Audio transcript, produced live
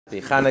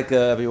Happy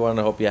Hanukkah, everyone.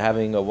 I hope you're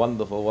having a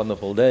wonderful,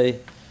 wonderful day,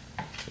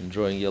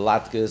 enjoying your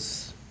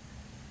latkes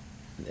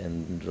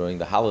and enjoying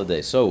the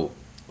holiday. So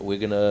we're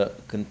gonna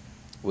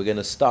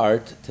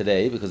start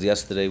today because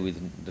yesterday we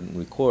didn't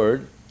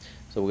record.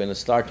 So we're gonna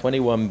start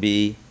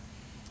 21b,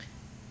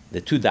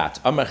 the two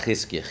dots. Amar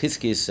Chizkiah.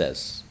 Chizkiah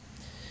says,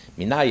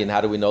 "Minayin, how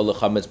do we know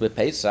lechametz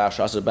bePesach?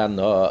 Shasar ban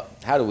no.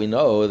 How do we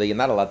know that you're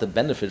not allowed to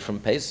benefit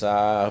from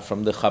Pesach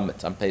from the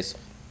chametz on Pesach?"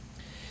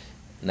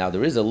 Now,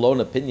 there is a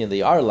lone opinion that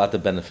you are allowed to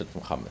benefit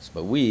from chametz,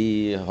 but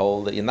we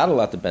hold that you're not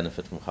allowed to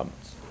benefit from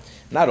chametz.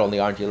 Not only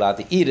aren't you allowed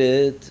to eat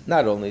it,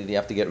 not only do you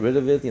have to get rid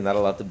of it, you're not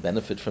allowed to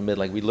benefit from it.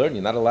 Like we learned,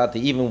 you're not allowed to,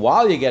 even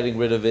while you're getting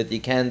rid of it, you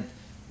can't,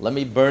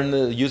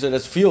 use it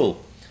as fuel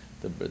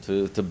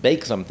to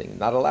bake something. You're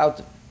not allowed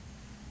to.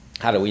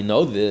 How do we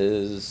know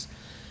this?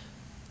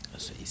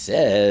 So he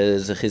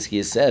says,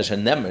 Chizkiah says,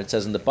 Shenemer, it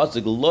says in the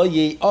pasuk, Lo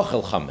ye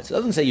ochel chametz. It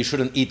doesn't say you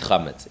shouldn't eat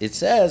chametz. It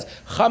says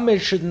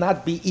chametz should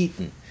not be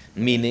eaten.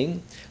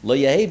 Meaning, lo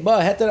yehei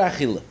ba heter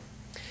achila,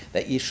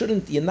 that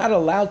you're not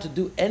allowed to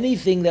do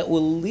anything that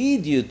will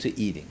lead you to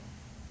eating.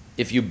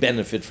 If you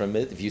benefit from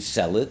it, if you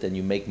sell it and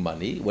you make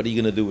money, what are you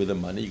going to do with the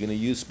money? You're going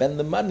to spend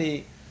the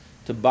money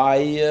to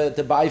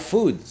buy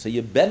food. So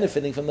you're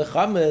benefiting from the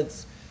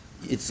chametz.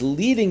 It's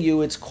leading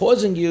you, it's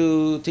causing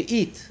you to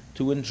eat,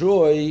 to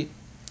enjoy,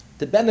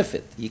 to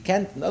benefit. You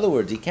can't, in other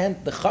words,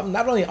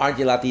 not only aren't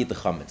you allowed to eat the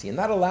chametz, you're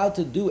not allowed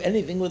to do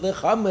anything with the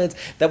chametz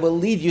that will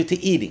lead you to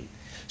eating.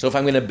 So if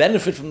I'm going to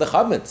benefit from the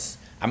chametz,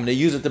 I'm going to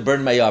use it to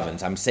burn my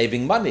ovens. I'm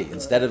saving money.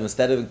 Instead of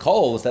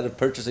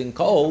purchasing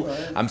coal,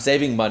 I'm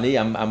saving money.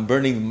 I'm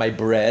burning my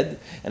bread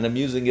and I'm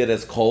using it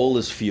as coal,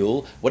 as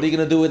fuel. What are you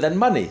going to do with that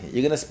money?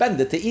 You're going to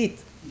spend it to eat.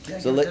 You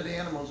can't give it to the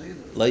animals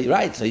either.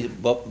 Right. So,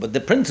 but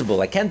the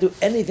principle, I can't do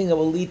anything that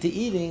will lead to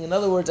eating. In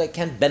other words, I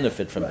can't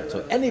benefit from it.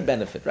 So any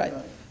benefit, right?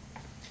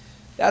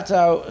 That's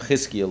how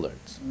Chizkiah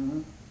learns.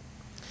 Mm-hmm.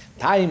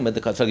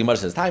 Gemara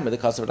says,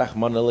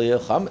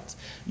 chametz.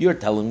 You're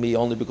telling me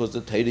only because the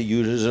Torah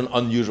uses an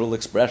unusual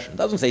expression. It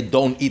doesn't say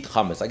don't eat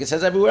chametz, like it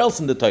says everywhere else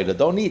in the Torah.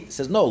 Don't eat. It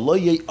says no, lo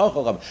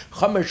ye'achal chametz.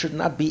 Chametz should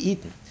not be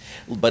eaten.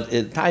 But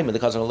time in the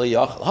case of lo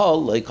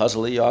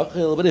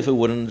yachil, but if it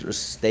wouldn't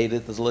state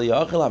it as lo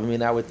yachil, I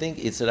mean, I would think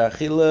it's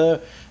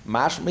achila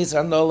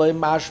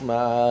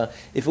mashma.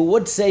 If it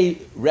would say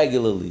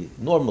regularly,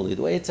 normally,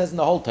 the way it says in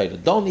the whole Torah,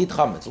 don't eat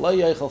chametz, lo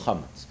yachil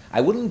chametz. I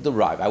wouldn't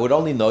derive. I would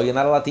only know you're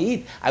not allowed to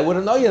eat. I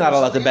wouldn't know you're not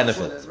allowed to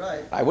benefit.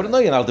 Right. I wouldn't know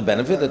you're not allowed to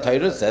benefit. The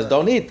Torah says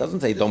don't eat.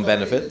 Doesn't say don't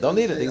benefit. Don't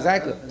eat it.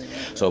 Exactly.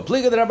 So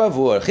pliga the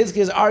Rabbavur. Chizkiah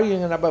is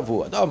arguing in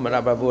Rabbavur.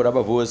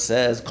 Rabbavur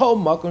says kol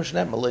makom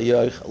shnem lo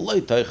yoich.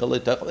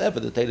 Whatever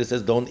the Torah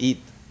says don't eat.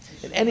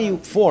 In any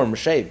form,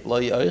 shape. Lo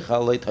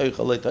yoichal, lo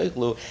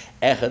toichlu.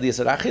 Echad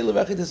yisar achilu,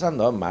 v'echad yisar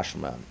no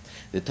mashma.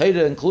 The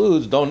Torah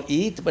includes don't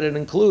eat, but it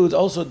includes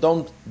also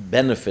don't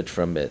benefit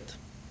from it.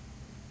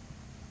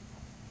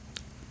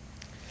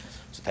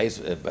 Until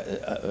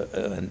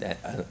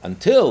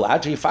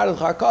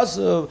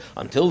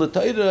the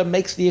Torah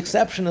makes the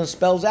exception and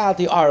spells out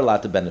you are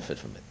allowed to benefit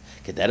from it.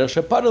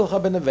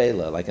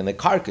 Like in the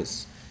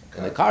carcass.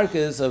 In the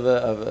carcass of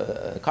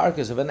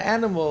an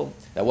animal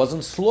that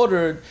wasn't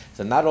slaughtered,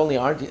 so not only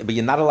but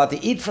you're not allowed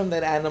to eat from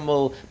that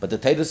animal, but the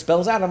Torah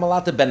spells out I'm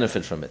allowed to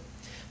benefit from it.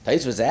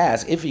 Tais was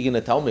asked, if you're going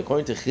to tell me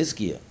according to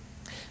Chizkiah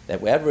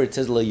that wherever it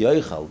says lo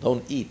yochal,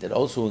 don't eat, it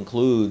also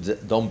includes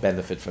don't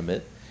benefit from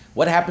it.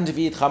 What happens if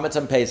you eat chametz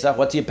on Pesach?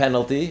 What's your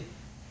penalty?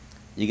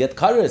 You get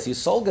kares, your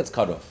soul gets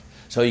cut off.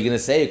 So you're going to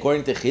say,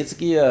 according to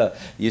Chizkiah,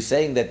 you're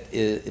saying that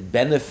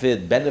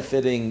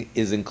benefiting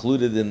is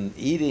included in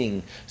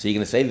eating. So you're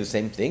going to say the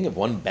same thing. If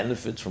one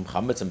benefits from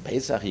chametz and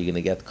Pesach, you're going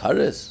to get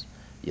kares.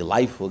 Your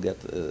life will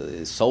get,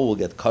 soul will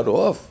get cut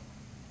off.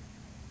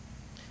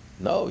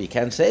 No, you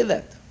can't say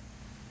that.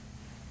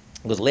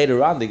 Because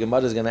later on, the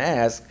Gemara is going to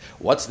ask,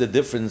 what's the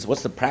difference,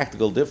 what's the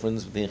practical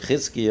difference between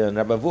Chizkiah and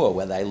Rabbavur?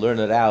 Whether I learn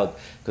it out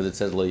because it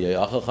says lo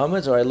yochel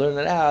chametz, or I learn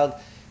it out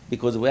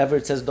because wherever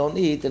it says don't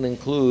eat, it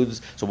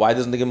includes. So why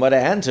doesn't the Gemara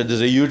answer?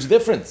 There's a huge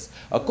difference.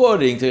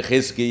 According to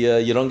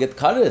Chizkiah, you don't get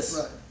kares.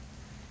 Right.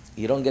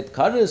 You don't get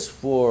kares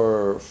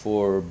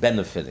for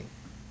benefiting.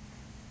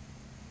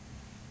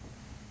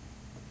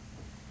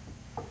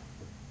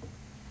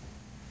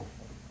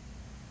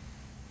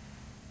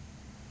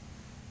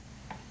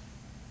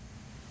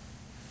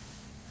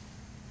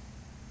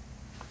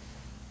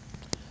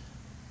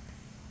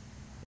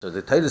 So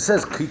the Torah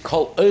says, "Ki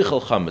kol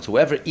oichel chametz."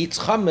 Whoever eats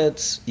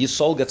chametz, your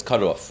soul gets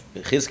cut off.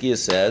 Chizkiah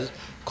says,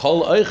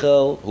 "Kol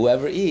oichel."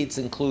 Whoever eats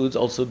includes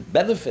also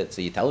benefit.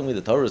 So you're telling me the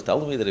Torah is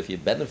telling me that if you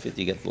benefit,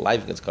 you get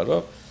life gets cut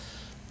off.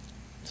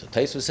 So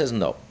Tosfos says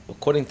no.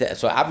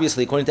 So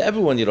obviously, according to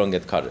everyone, you don't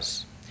get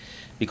kares,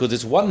 because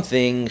it's one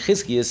thing.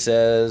 Chizkiah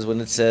says when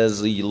it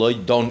says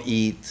don't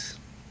eat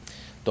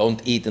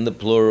in the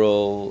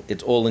plural,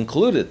 it's all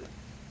included.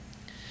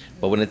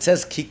 But when it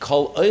says ki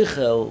kol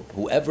oichel,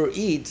 whoever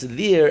eats,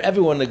 there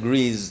everyone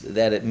agrees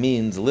that it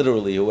means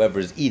literally whoever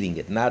is eating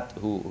it, not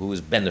who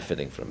is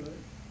benefiting from it.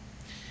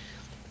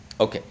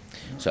 Okay,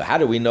 so how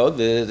do we know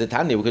the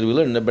Tanya? Because we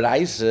learn in the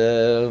Brais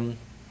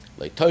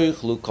It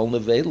says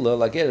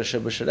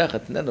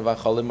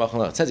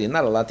you're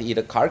not allowed to eat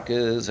a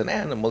carcass, an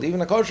animal,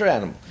 even a kosher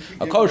animal.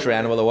 A kosher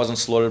animal that wasn't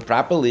slaughtered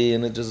properly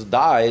and it just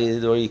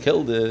died, or you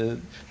killed it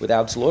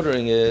without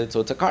slaughtering it, so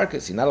it's a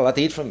carcass. You're not allowed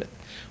to eat from it.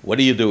 What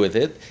do you do with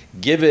it?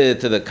 Give it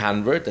to the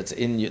convert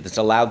that's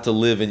allowed to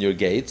live in your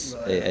gates,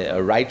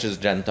 a righteous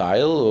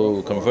Gentile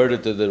who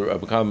converted to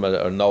become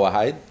a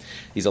Noahide.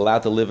 He's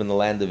allowed to live in the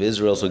land of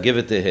Israel, so give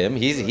it to him.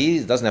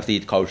 He doesn't have to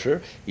eat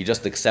kosher. He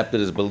just accepted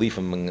his belief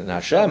in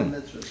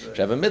Hashem.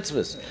 Sheva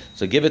mitzvahs.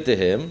 So give it to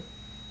him.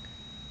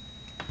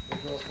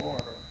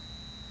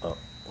 Oh,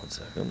 1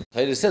 second.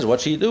 It says,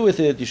 what should you do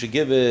with it? You should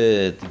give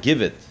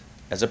it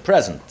as a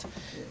present.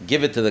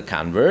 Give it to the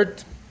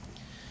convert,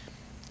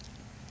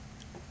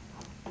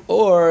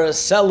 or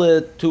sell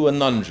it to a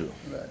non-Jew.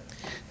 Right.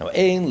 Now,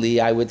 ainly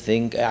I would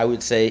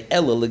say,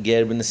 Ella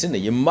leger ben sinna.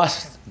 You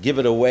must give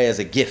it away as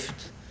a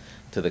gift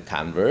to the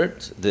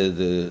convert,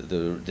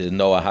 the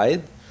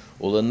Noahide,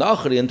 or the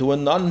Nachri, and to a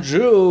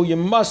non-Jew, you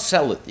must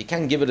sell it. You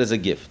can't give it as a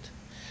gift.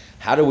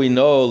 How do we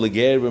know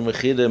leger ben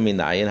mechida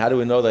minayin? How do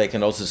we know that I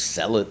can also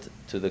sell it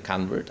to the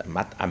convert?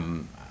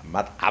 I'm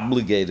not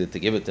obligated to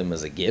give it to him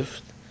as a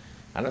gift.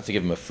 I don't have to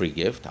give him a free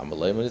gift.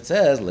 It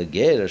says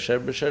leger asher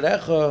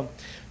b'sharecha,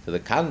 to the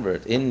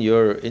convert in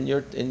your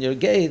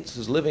gates,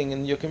 who's living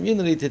in your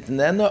community.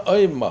 Titnena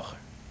oy macher.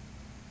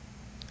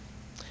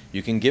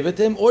 You can give it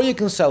to him, or you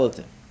can sell it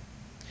to him.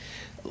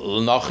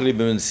 How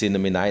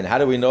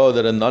do we know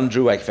that a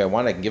non-Jew, if I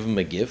want, I can give him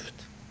a gift?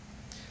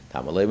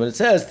 When it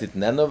says,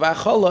 in other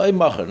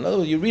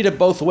words, you read it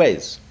both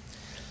ways.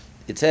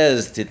 It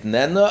says,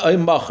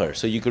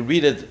 so you could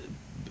read it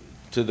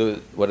to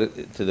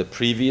the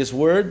previous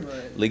word,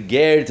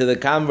 leger, to the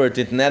convert,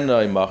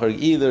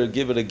 either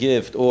give it a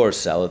gift or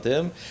sell it to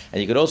him.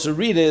 And you could also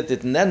read it,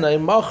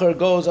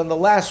 goes on the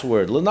last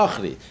word,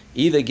 lenachri,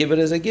 either give it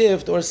as a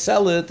gift or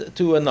sell it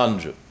to a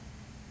non-Jew.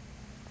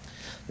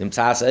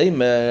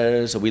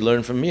 So we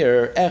learn from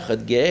here,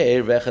 echad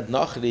ger, echad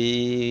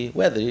nachri,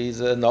 whether he's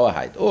a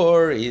Noahide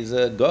or he's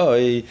a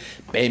goy,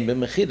 bein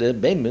b'mechida,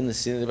 bein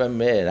b'nesinah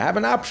b'mer. I have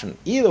an option.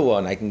 Either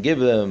one, I can give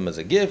them as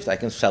a gift, I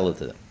can sell it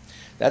to them.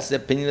 That's the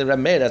opinion of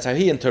Rameir. That's how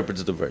he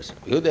interprets the verse.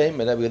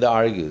 Yehuda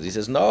argues. He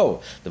says,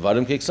 no, the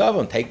Vadim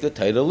Kiksavon, take the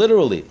title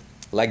literally.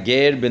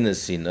 Lager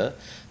b'nesinah,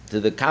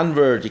 to the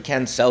convert, you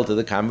can't sell to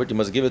the convert, you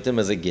must give it to him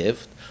as a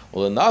gift.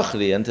 Or the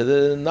nachri, and to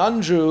the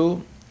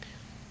non-Jew,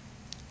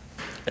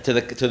 to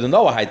the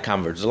Noahide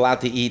convert, is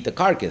allowed to eat the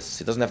carcass.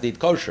 He doesn't have to eat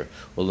kosher.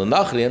 Well, the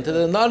nachri, and to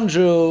the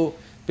non-Jew,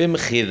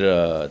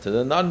 b'mchira, to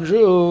the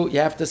non-Jew, you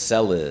have to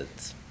sell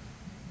it.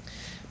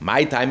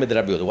 My time with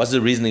Rabbi Yehuda. What's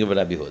the reasoning of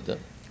Rabbi Yehuda?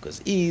 Because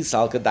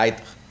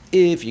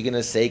if you're going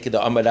to say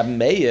K'da Amar Rabbi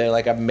Meir,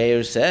 like Rabbi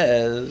Meir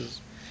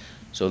says,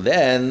 so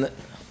then,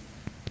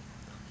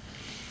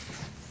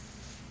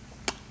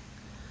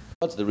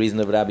 what's the reason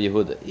of Rabbi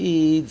Yehuda?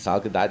 If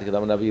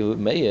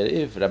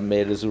Rabbi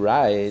Meir is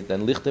right,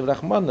 then Lichtev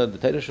Rachmana, the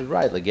Torah should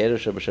write,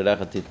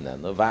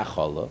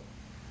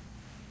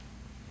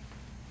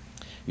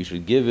 you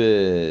should give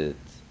it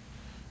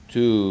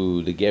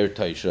to the Ger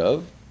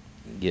Toshav,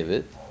 give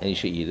it, and you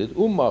should eat it,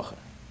 Macher.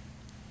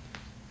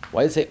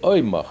 Why does it say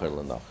Oy Macher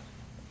L'nach?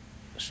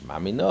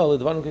 Shmami no,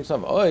 the one who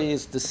Oy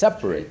is to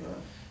separate.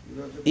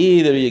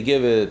 Either you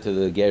give it to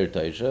the Ger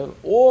Toshav,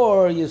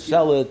 or you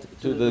sell it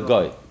to the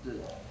Goy.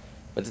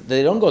 But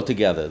they don't go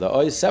together. The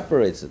Oy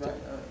separates it.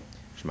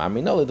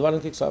 Shmami no, the one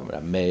who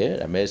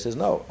Meir says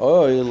no.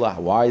 Oy,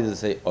 why does it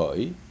say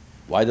Oy?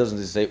 Why doesn't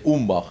it say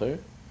Macher?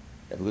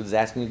 Because it's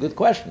asking a good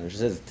question. She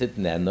says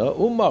Titnena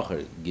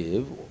Macher,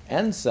 give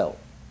and sell.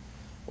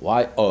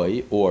 Why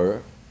Oy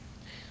or?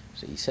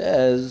 So he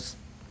says,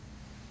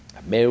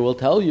 Meir will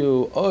tell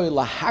you, Oy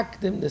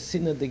lahakdim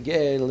nesina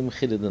deger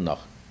limchida denach.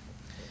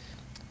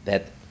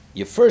 That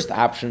your first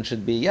option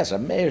should be, yes,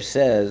 Meir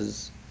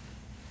says,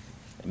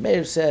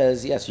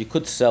 yes, you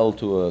could sell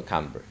to a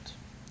convert,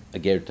 a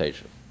ger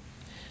teisha.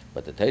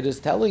 But the Torah is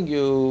telling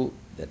you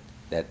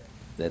that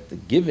the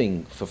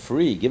giving for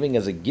free, giving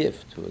as a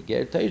gift to a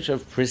ger teisha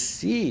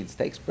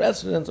takes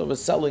precedence over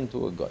selling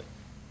to a goy.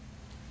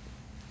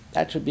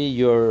 That should be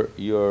your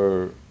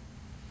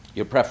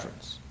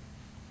preference.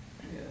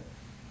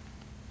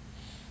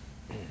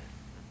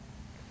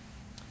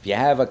 If you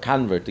have a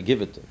convert to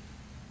give it to,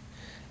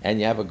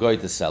 and you have a goy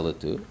to sell it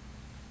to,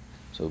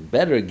 so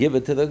better give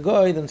it to the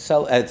goy than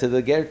sell to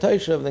the ger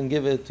toshav than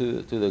give it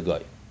to the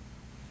goy.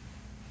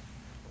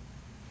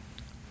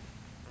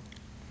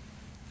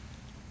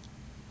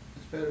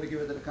 It's better to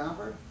give it to the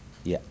convert?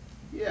 Yeah.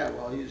 Yeah,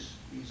 well, he's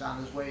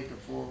on his way to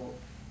full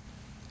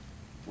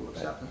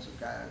acceptance of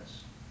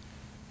God's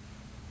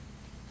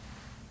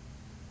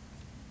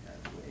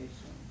ways.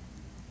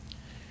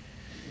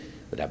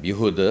 But Rabbi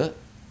Yehuda,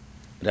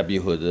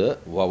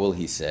 what will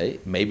he say?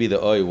 Maybe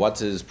the Oy, what's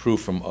his proof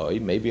from Oy?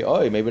 Maybe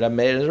that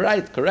Meir is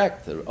right,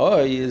 correct. The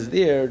Oy is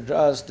there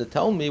just to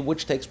tell me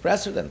which takes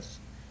precedence.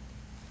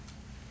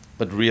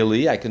 But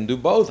really, I can do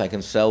both. I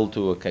can sell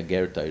to a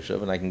Kager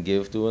Taishav and I can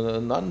give to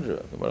a non-Jew.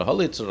 But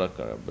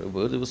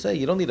Yehuda will say,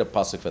 you don't need a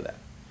pasuk for that.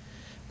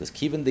 Because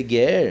Kivan the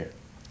Ger,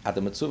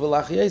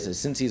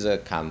 Since he's a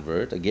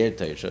convert, a ger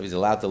teishav, he's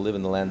allowed to live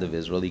in the land of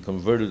Israel. He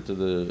converted to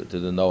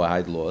the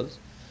Noahide laws.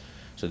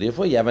 So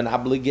therefore, you have an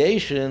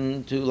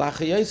obligation to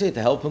lachiyose,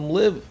 to help him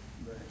live.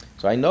 Right.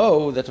 So I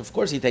know that of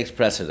course he takes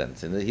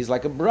precedence, and he's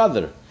like a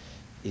brother.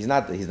 He's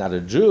not a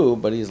Jew,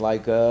 but he's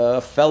like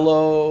a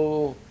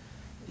fellow.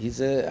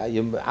 He's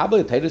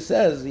Abba Torah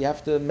says you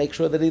have to make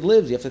sure that he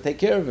lives. You have to take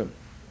care of him.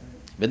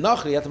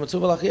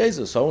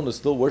 Someone who's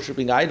still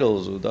worshiping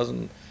idols, who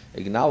doesn't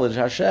acknowledge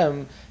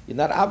Hashem, you're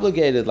not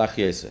obligated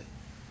lachiyese.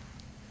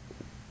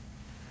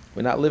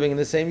 We're not living in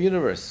the same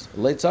universe.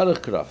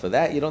 For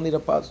that, you don't need a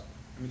pasuk.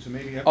 So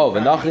maybe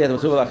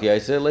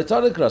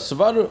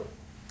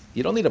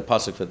You don't need a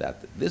pasuk for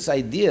that. This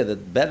idea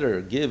that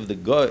better give the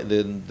guy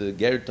the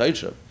ger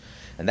teishav,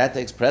 and that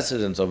takes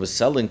precedence over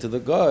selling to the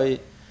guy.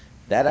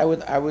 That I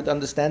would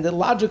understand it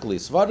logically.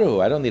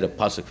 Svaru, I don't need a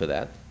pasuk for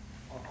that.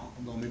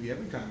 although maybe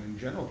every time, in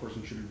general, a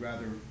person should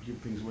rather give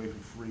things away for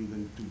free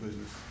than do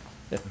business.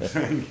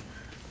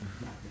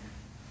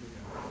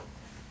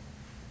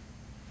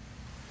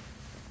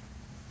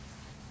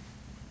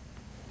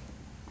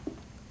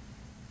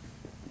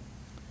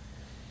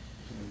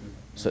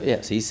 So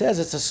yes, he says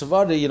it's a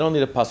svara. You don't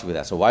need a pasuk for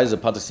that. So why does the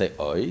pasuk say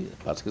oi? The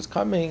pasuk is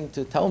coming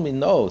to tell me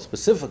no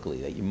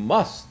specifically that you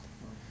must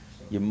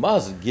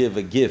give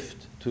a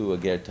gift to a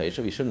ger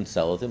teishav. You shouldn't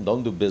sell it to him.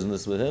 Don't do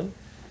business with him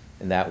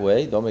in that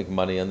way. Don't make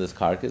money on this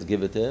carcass.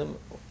 Give it to him.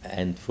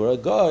 And for a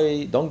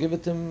guy, don't give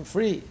it to him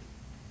free.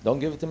 Don't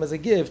give it to him as a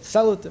gift.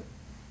 Sell it to him.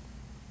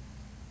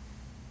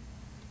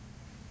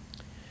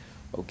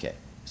 Okay,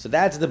 so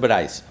that's the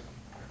b'raisa.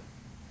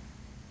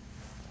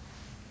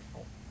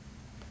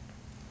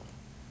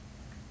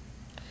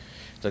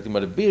 Talking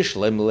about a bish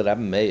Rabbi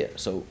Meir.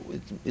 So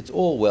it's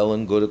all well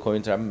and good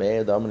according to Rabbi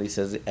Meir. The Amri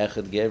says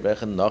echad ger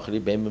echad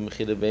nachri beim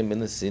b'mechira beim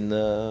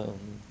b'nesina.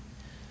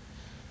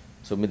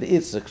 So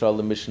it's a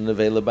kral mission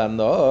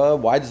available.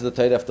 Why does the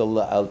Torah have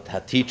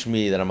to teach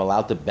me that I'm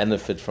allowed to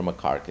benefit from a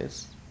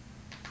carcass?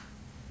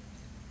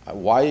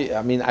 Why?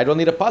 I mean, I don't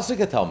need a pasuk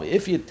to tell me.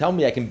 If you tell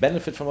me I can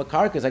benefit from a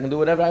carcass, I can do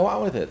whatever I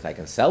want with it. I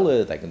can sell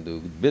it. I can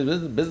do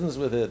business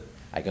with it.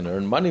 I can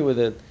earn money with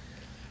it.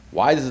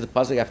 Why does the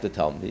pasuk have to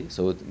tell me?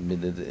 So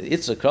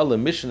it's a kral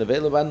mission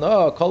available.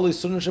 No, kol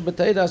isurun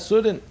shebeteira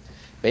asurin.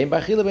 Bein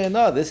b'achila bein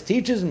no. This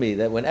teaches me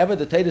that whenever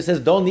the Torah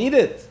says don't eat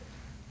it,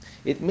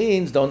 it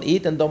means don't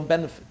eat and don't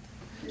benefit.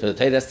 So the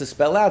Torah has to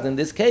spell out. In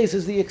this case,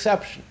 is the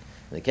exception.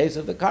 In the case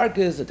of the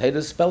carcass, the Torah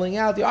is spelling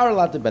out you are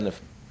allowed to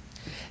benefit.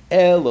 Rabbi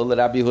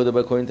Yehuda,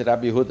 according to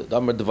Rabbi Yehuda,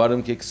 Rabbi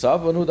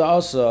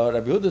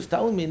Yehuda is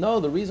telling me no.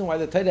 The reason why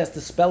the Torah has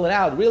to spell it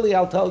out. Really,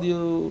 I'll tell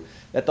you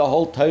that the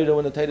whole Torah,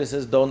 when the Torah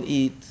says don't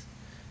eat,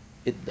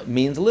 it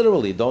means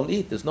literally don't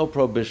eat. There's no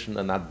prohibition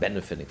and not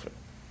benefiting from it.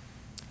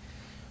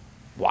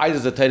 Why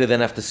does the Torah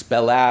then have to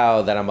spell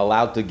out that I'm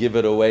allowed to give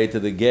it away to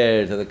the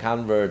ger, to the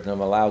convert, and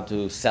I'm allowed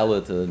to sell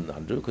it to the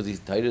non-Jew? Because the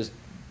Torah is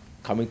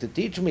coming to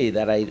teach me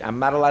that I'm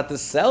not allowed to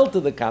sell to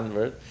the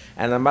convert,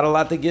 and I'm not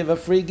allowed to give a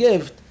free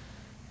gift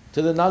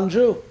to the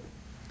non-Jew.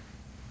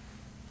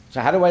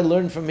 So how do I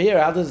learn from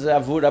here? How does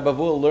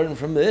Rabavul learn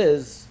from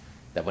this?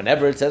 That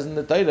whenever it says in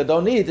the Torah,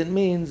 don't eat, it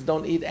means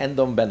don't eat and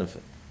don't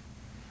benefit.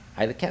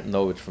 I can't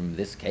know it from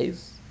this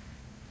case.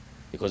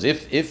 Because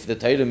if the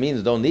Torah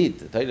means don't eat,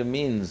 the Torah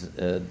means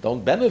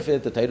don't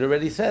benefit, the Torah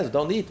already says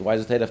don't eat. Why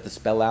does the Torah have to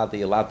spell out that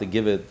you're allowed to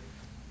give it?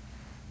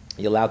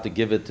 You're allowed to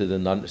give it to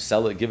the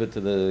sell it, give it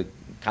to the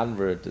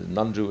convert, the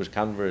non-Jewish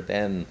convert,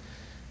 and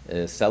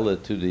sell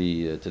it to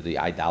the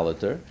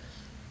idolater.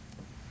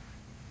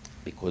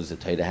 Because the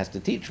Torah has to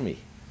teach me.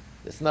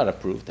 It's not a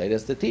proof. Torah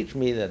has to teach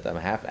me that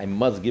I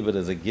must give it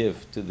as a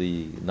gift to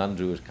the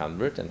non-Jewish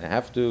convert, and I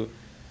have to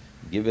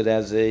give it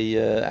as I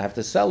have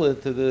to sell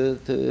it to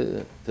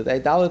the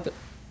idolater.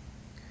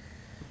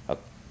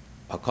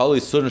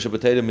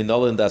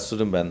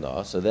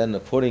 So then,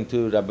 according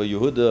to Rabbi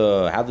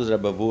Yehuda, how does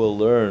Rabbi Yehuda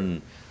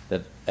learn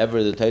that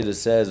ever the Torah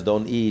says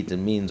don't eat, it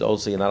means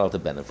also you're not allowed to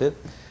benefit?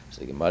 So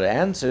the Gemara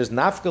answers,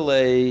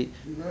 Nafkale,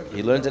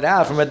 he learns it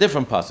out from a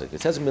different pasuk. It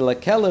says, by a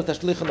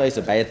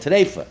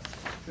treifa.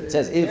 It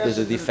says if there's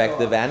a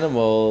defective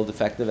animal,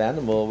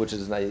 which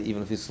is not,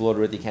 even if you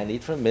slaughter it, you can't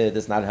eat from it,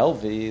 it's not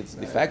healthy, it's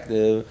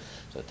defective.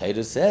 So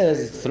Torah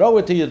says, throw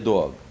it to your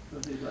dog.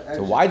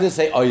 So why does it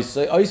say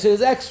oisai? Oisai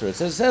is extra. It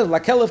says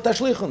lakelef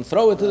tashlichun,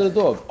 throw it to the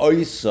dog.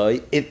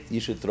 Oisai, you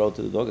should throw it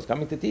to the dog. It's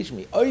coming to teach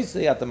me.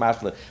 Oisai at the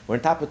mashlich. We're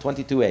on top of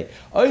 22a.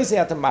 Oisai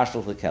at the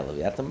mashlich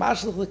lekelev. At the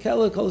mashlich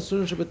lekelev kol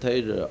surun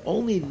shabbatayra.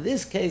 Only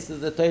this case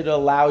does the Torah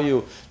allow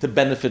you to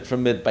benefit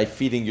from it by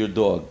feeding your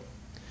dog.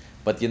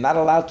 But you're not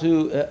allowed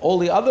to. All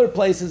the other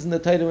places in the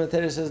Torah, when the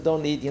Torah says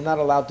don't eat, you're not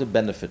allowed to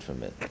benefit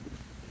from it.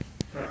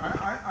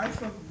 I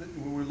thought that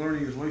what we're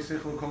learning is loy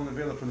seichel kol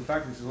nevela from the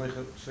fact that it's loy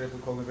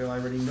seichel kol nevela. I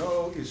already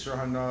know Isser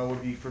Hana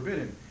would be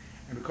forbidden,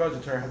 And because the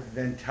Torah has to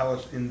then tell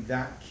us in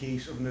that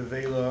case of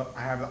Nevela,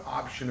 I have the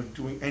option of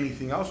doing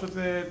anything else with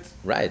it.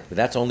 Right, but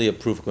that's only a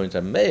proof according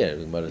to Meir.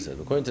 Gemara said.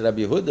 According to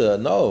Rabbi Yehuda,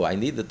 no, I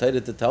need the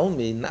Torah to tell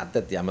me not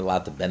that I'm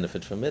allowed to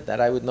benefit from it. That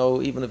I would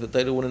know even if the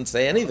Torah wouldn't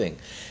say anything.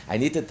 I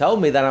need to tell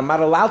me that I'm not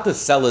allowed to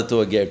sell it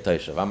to a ger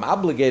toshav. I'm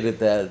obligated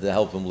to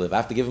help him live. I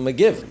have to give him a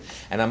gift,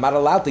 and I'm not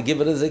allowed to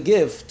give it as a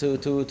gift to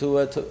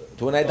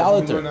an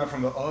idolater. You learn that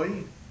from the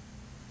Oy?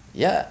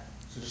 Yeah.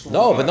 So just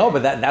No, learn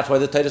but that. that's why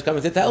the Torah is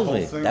coming to tell The whole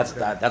me. thing, That's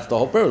okay. that's the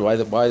whole purpose. Why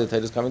the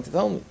Torah is coming to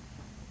tell me.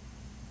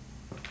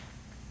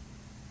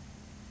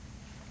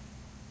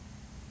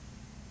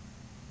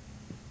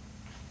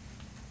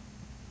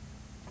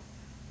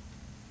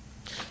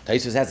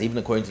 Taisus has, even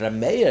according to the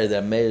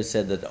Meir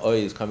said that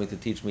Oy is coming to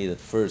teach me that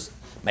first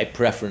my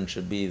preference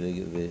should be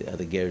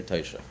the ger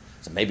toshav.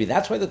 So maybe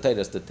that's why the Torah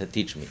has to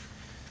teach me.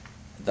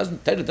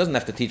 Torah doesn't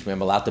have to teach me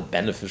I'm allowed to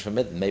benefit from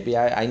it. Maybe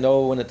I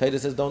know when the Torah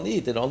says don't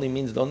eat, it only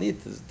means don't eat.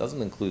 It doesn't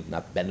include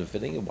not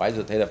benefiting. Why does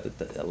the Torah have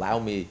to allow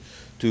me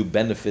to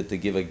benefit, to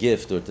give a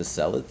gift or to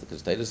sell it?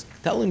 Because Torah is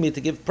telling me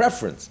to give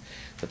preference.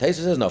 So Torah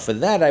says no. For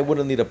that I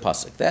wouldn't need a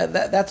pasuk.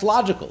 That's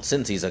logical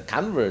since he's a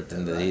convert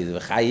and he's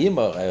a chayim.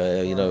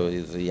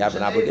 You have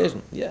an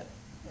obligation. Yeah.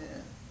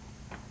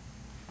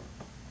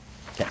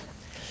 Okay.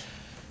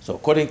 So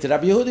according to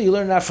Rabbi Yehuda, you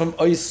learn that from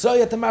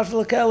Oisoy at the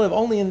Mashal Kelev.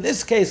 Only in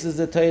this case does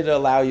the Torah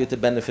allow you to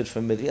benefit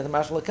from it. At the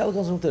Mashal Kelev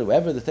comes from Torah.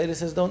 Wherever the Torah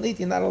says don't eat,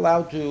 you're not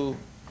allowed to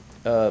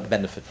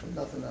benefit from it.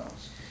 Nothing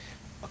else.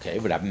 Okay,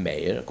 but Rabbi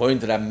Meir, according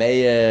to Rabbi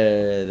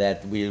Meir,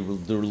 that we will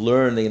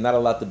learn that you're not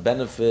allowed to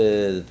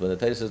benefit when the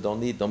Torah says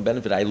don't eat, don't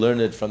benefit. I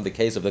learned it from the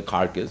case of the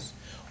carcass.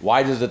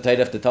 Why does the Torah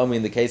have to tell me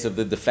in the case of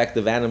the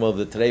defective animal of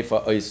the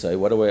treifa Oisoy?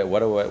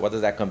 What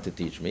does that come to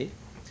teach me?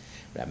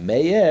 Rabbi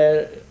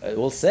Meir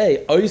will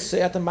say, Oisei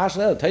at the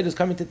Mashal, Torah is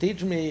coming to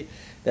teach me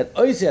that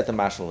Oisei at the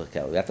Mashal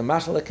Hakel, at the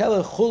Mashal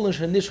Hakel, Chulin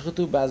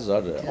Shenishchatu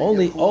Bazara.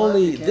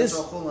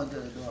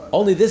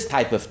 Only this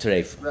type of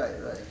treifa.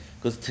 Right.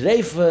 Because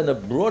treifa, in a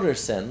broader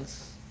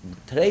sense,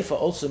 treifa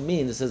also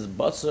means, it says,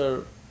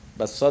 Basar,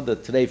 Basada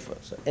treifa.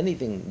 So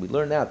anything, we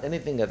learn out,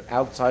 anything that's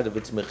outside of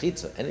its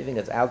mechitza, anything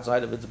that's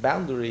outside of its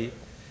boundary,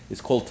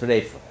 is called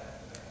treifa.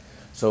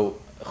 So,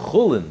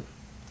 Chulin,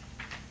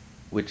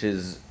 which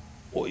is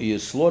you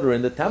slaughter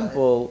in the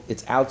temple,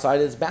 it's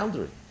outside its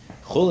boundary.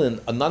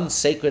 Chulin, a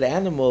non-sacred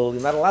animal,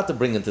 you're not allowed to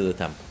bring into the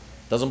temple.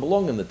 It doesn't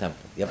belong in the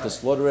temple. You have to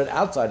slaughter it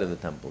outside of the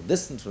temple,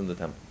 distance from the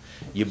temple.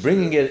 You're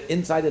bringing it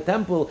inside the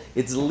temple,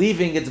 it's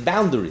leaving its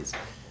boundaries.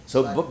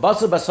 So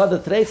basar basada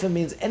treifa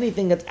means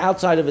anything that's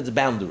outside of its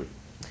boundary.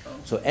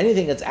 So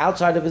anything that's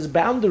outside of its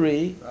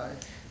boundary,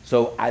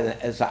 so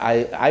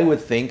I would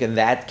think in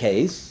that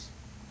case,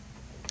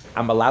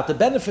 I'm allowed to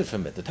benefit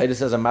from it. The Torah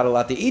says I'm not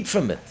allowed to eat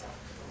from it.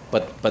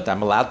 But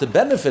I'm allowed to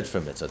benefit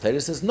from it. So Torah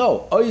says,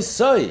 no,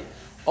 oisoi,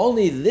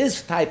 only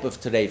this type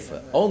of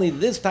treifa, well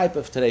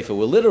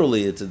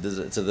literally it's a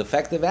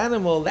defective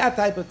animal, that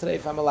type of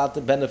treifa I'm allowed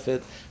to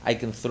benefit, I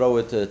can throw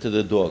it to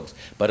the dogs.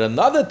 But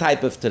another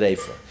type of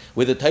treifa,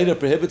 where the Torah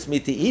prohibits me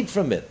to eat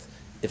from it,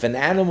 if an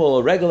animal,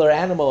 a regular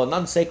animal, a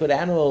non-sacred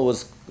animal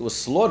was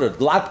slaughtered,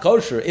 glat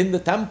kosher, in the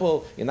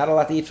temple, you're not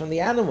allowed to eat from the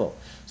animal.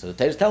 So the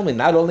Torah is telling me,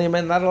 not only am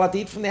I not allowed to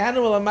eat from the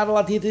animal, I'm not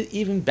allowed to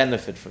even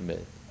benefit from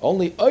it.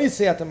 Only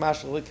oisei at the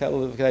mashal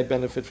lekel can I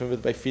benefit from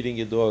it by feeding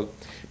your dog.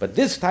 But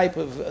this type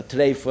of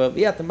treifa,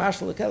 at the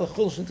mashal lekel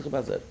chul shintich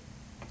bazar.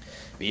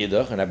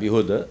 V'yidach and Rabbi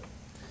Yehuda.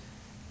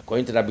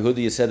 According to Rabbi Yehuda,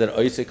 you said that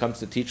oisei comes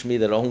to teach me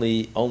that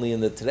only in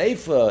the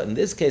treifa, in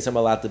this case, I'm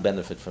allowed to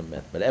benefit from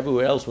it. But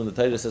everywhere else, when the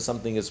Torah says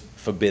something is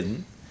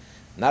forbidden,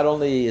 not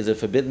only is it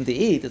forbidden to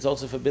eat, it's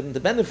also forbidden to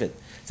benefit.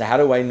 So how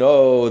do I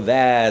know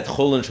that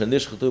chulin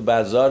shenishchatu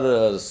bazar,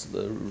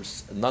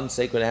 a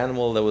non-sacred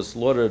animal that was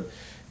slaughtered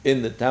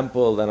in the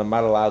temple, then I'm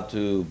not allowed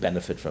to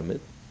benefit from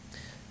it?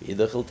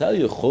 Yidach will tell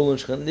you,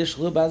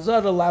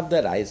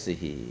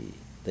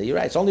 that you're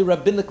right, it's only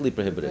rabbinically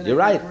prohibited. You're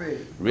right.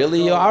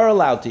 Really, you are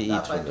allowed to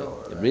eat from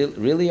it.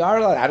 Really are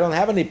allowed. I don't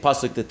have any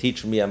pasuk to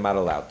teach me I'm not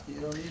allowed to.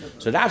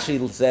 So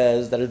Rashi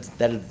says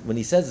that when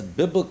he says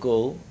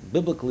biblically,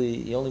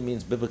 he only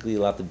means biblically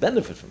allowed to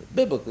benefit from it.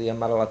 Biblically, I'm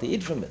not allowed to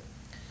eat from it.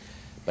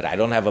 But I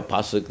don't have a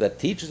pasuk that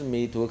teaches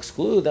me to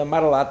exclude that I'm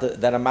not allowed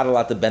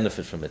to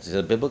benefit from it. He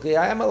said biblically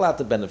I am allowed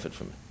to benefit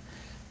from it,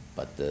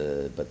 but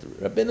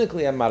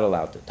rabbinically I'm not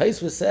allowed to.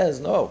 Taisva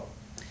says no,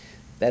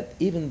 that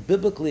even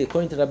biblically,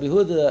 according to Rabbi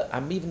Yehuda,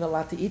 I'm even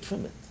allowed to eat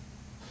from it.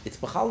 It's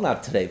b'chal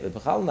not treif,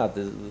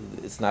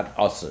 it's not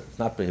usher, it's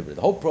not prohibited.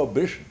 The whole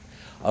prohibition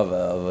of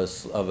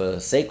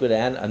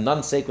a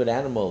non-sacred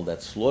animal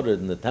that's slaughtered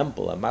in the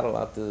temple, I'm not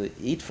allowed to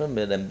eat from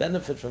it and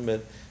benefit from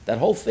it. That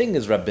whole thing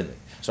is rabbinic.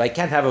 So I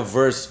can't have a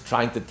verse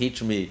trying to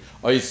teach me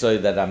also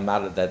that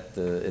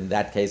in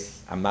that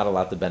case I'm not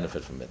allowed to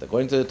benefit from it.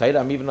 According to the Torah,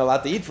 I'm even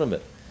allowed to eat from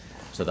it.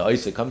 So the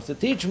Oisa comes to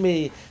teach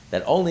me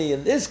that only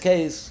in this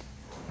case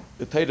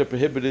the Torah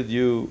prohibited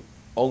you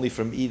only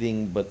from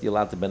eating, but you're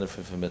allowed to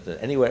benefit from it.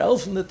 Anywhere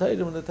else in the Torah,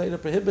 when the Torah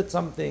prohibits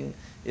something,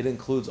 it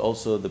includes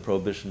also the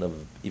prohibition of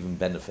even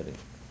benefiting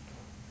from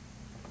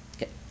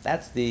it. Okay,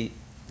 that's the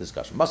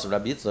discussion. Rabbi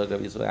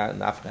Yitzchak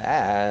Nafka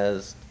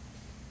asked,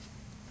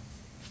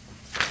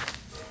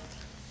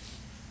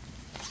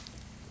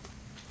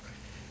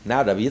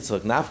 now Rabbi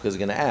Yitzchak Nafka is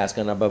going to ask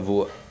on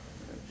Abavua.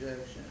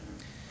 Objection.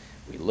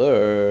 We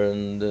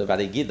learned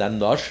Varigid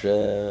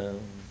Anosha,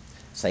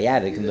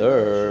 sciatic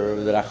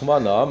nerve, the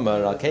Rachmana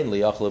Amar, Al Kain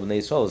Liyachel B'nei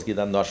Yisrael is Gid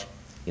Anosha.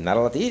 You're not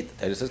allowed to eat.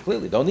 Torah says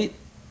clearly, don't eat.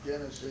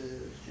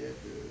 Genesis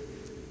chapter.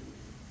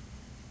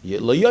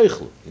 Lo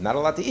yoichlu. You're not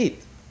allowed to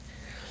eat.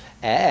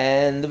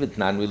 And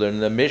Vitnan, we learn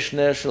in the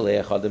Mishnah, Shalei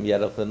Adam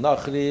Yerach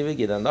Nachri,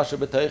 V'Gid Anosha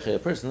B'Toiche. A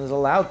person is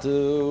allowed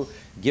to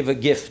give a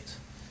gift.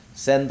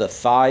 Send a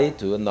thigh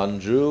to a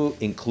non-Jew,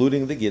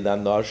 including the Gid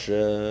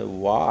Anosha.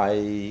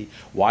 Why?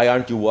 Why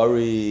aren't you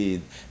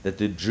worried that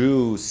the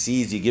Jew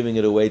sees you giving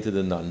it away to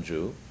the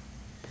non-Jew?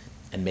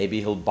 And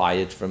maybe he'll buy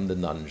it from the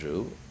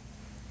non-Jew.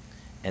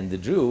 And the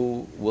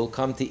Jew will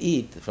come to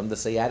eat from the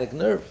sciatic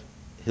nerve.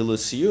 He'll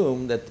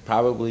assume that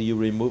probably you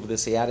removed the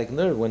sciatic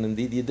nerve when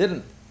indeed you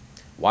didn't.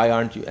 Why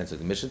aren't you? And so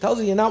the Mishnah tells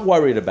you you're not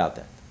worried about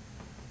that.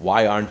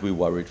 Why aren't we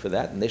worried for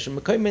that?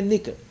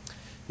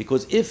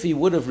 Because if he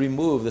would have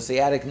removed the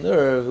sciatic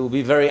nerve, it would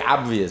be very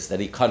obvious that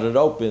he cut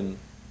open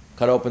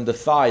the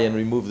thigh and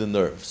removed the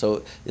nerve.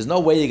 So there's no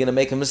way you're going to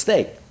make a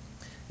mistake.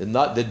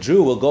 The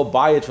Jew will go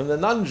buy it from the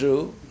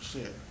non-Jew.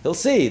 He'll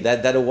see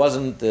that it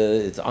wasn't,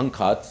 it's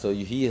uncut, so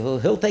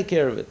he'll take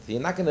care of it.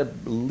 You're not going to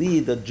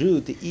lead the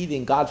Jew to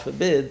eating, God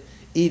forbid,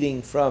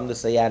 eating from the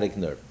sciatic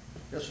nerve.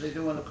 That's what they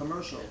do in a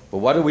commercial. But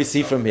what do we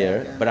see from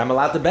here? But I'm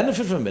allowed to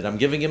benefit from it. I'm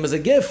giving him as a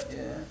gift.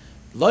 Yeah.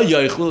 Lo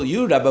yoichlu,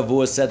 you Rabbi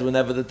Vua said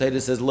whenever the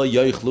Torah says lo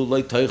yoichlu,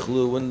 lo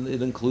toichlu, when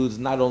it includes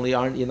not only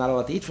you're not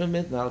allowed to eat from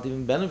it, not allowed to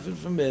even benefit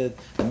from it.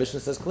 The Mishnah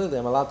says clearly,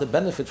 I'm allowed to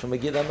benefit from a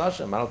gid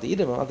anasha. I'm not allowed to eat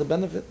him, I'm allowed to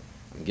benefit.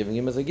 I'm giving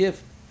him as a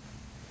gift.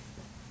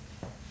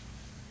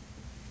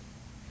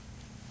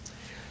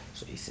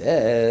 So he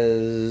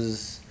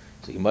says,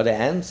 so Gemara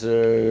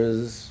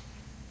answers,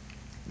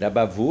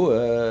 Rabbi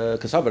Vua,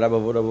 Kasav Rabbi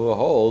Vua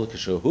holds,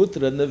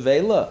 Kishahutra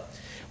nevela.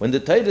 When the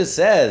Torah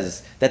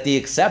says that the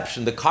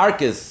exception, the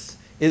carcass,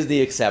 is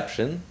the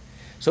exception,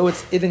 so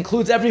it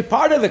includes every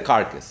part of the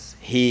carcass.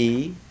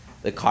 The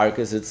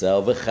carcass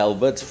itself, the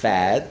chelba, its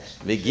fat,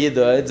 the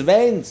gida, its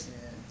veins.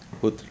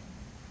 Hutra.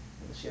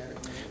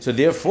 So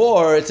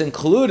therefore, it's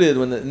included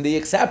in the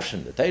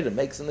exception. The Torah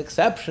makes an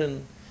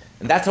exception.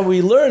 And that's how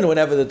we learn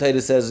whenever the Torah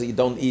says you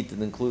don't eat,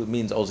 it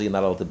means also you're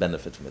not able to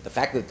benefit from it. The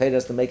fact that the Torah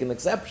has to make an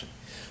exception.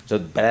 So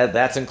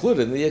that's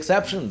included in the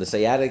exception. The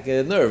sciatic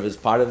nerve is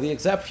part of the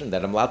exception,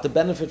 that I'm allowed to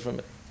benefit from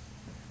it.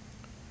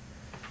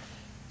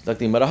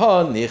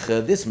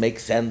 This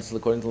makes sense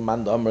according to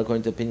Mandam,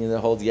 according to opinion that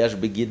holds Yesh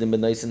Begidim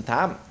B'Nois and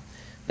Tam,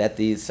 that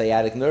the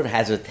sciatic nerve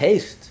has a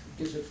taste.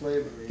 Gives it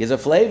flavor. Gives a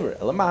flavor.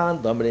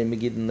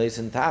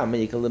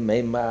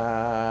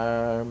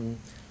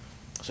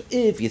 So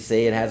if you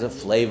say it has a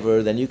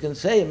flavor, then you can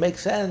say it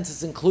makes sense,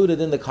 it's included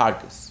in the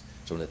carcass.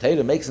 So when the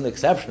Torah makes an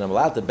exception, I'm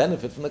allowed to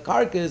benefit from the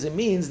carcass, it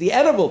means the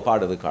edible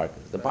part of the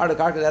carcass. The part of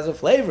the carcass has a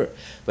flavor.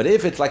 But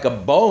if it's like a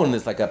bone,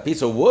 it's like a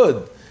piece of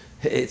wood,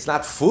 it's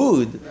not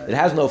food, it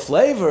has no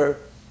flavor,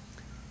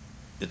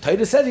 the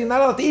Torah says you're not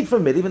allowed to eat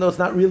from it, even though it's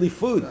not really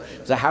food.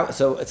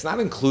 So it's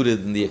not included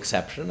in the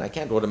exception. I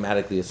can't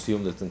automatically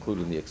assume that it's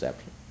included in the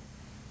exception.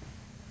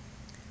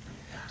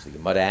 So the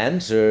Gemara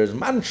answers,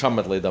 Man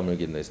shamat le'damar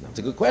gidin. It's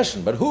a good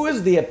question, but who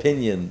is the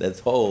opinion that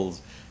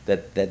holds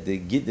that the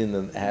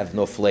gidin have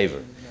no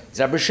flavor? It's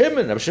Rabbi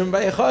Shimon by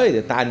Yochai.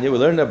 The Tanya, we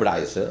learn the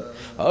Braisa.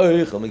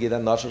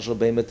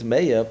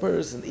 A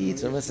person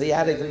eats from a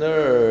sciatic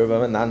nerve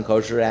of a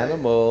non-kosher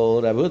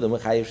animal.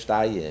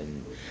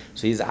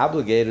 So he's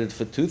obligated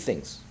for two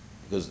things.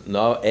 Because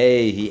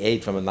he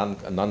ate from a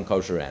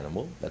non-kosher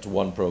animal. That's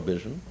one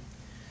prohibition.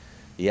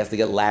 He has to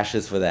get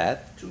lashes for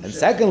that. And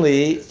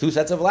secondly, 2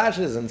 sets of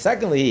lashes. And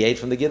secondly, he ate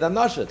from the Gid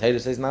Anosha. Torah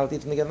says now to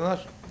eat from the Gid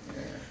Anosha.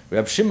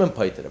 Reb Shimon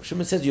pointed. Reb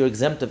Shimon says you're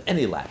exempt of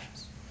any lashes.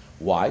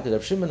 Why? Because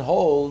Reb Shimon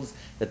holds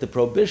that the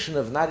prohibition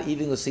of not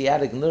eating the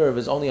sciatic nerve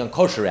is only on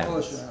kosher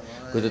animals.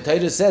 Because the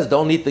Torah says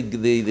don't eat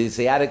the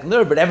sciatic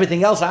nerve, but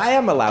everything else I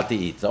am allowed to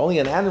eat. So only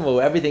an animal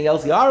where everything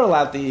else you are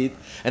allowed to eat.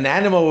 An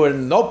animal where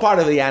no part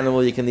of the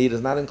animal you can eat is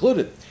not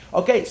included.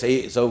 Okay,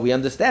 so we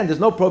understand there's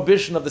no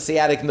prohibition of the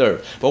sciatic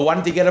nerve. But why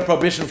don't you get a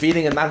prohibition for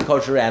eating a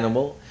non-kosher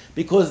animal?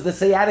 Because the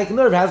sciatic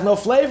nerve has no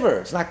flavor.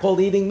 It's not called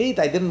eating meat.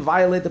 I didn't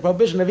violate the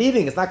prohibition of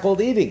eating. It's not called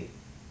eating.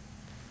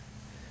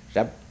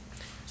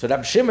 So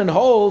Rab Shimon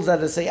holds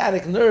that a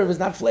sciatic nerve is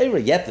not flavor.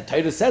 Yet the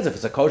Torah says if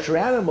it's a kosher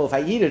animal, if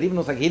I eat it, even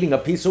though it's like eating a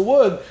piece of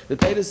wood, the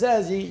Torah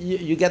says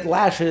you get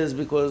lashes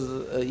because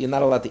you're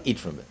not allowed to eat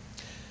from it.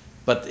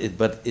 But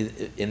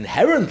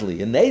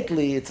inherently,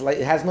 innately, it's like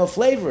it has no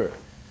flavor.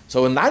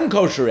 So a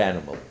non-kosher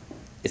animal,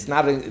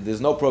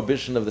 there's no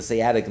prohibition of the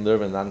sciatic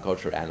nerve in a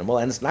non-kosher animal,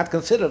 and it's not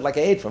considered like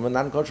I ate from a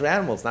non-kosher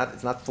animal. It's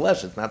not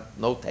flesh. It's not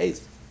no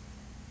taste.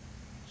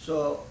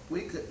 So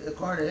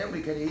according to him, we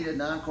could eat a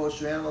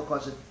non-kosher animal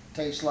because it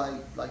tastes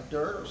like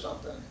dirt or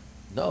something.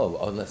 No,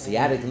 the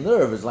sciatic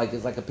nerve is like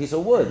a piece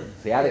of wood.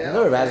 Sciatic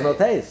nerve has no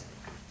taste.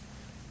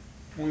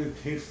 Only the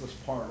tasteless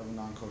part of a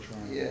non-kosher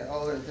animal. Yeah,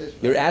 all of this.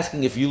 You're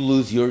asking if you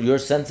lose your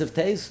sense of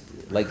taste?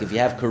 Like if you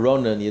have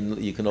corona and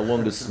you can no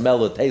longer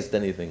smell or taste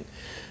anything,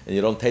 and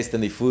you don't taste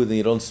any food and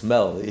you don't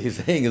smell.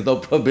 He's saying there's no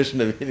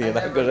prohibition of eating I a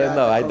never non-kosher. got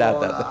No, the I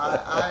doubt corona.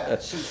 that. I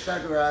since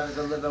February I was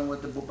living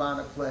with the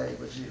bubonic plague,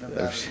 which is even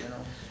better, you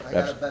know. I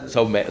got a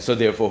better. So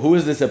therefore, who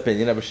is this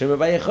opinion? Rabbi Shimon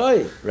Bar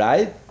Yochai,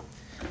 right?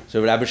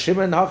 So Rabbi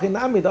Shimon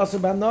Hachinami Dasa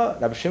Bano.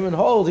 Rabbi Shimon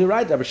holds. You're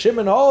right. Rabbi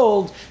Shimon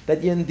holds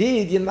that you're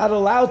not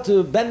allowed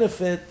to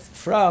benefit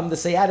from the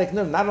sciatic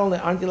nerve. Not only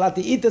aren't you allowed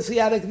to eat the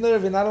sciatic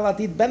nerve, you're not allowed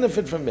to eat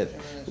benefit from it.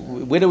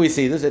 Where do we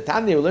see this? At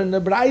Tanya, we learn in the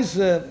Braise.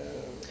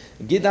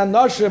 Gidan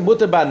Noshe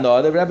Mutter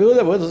Bano. The Rabbi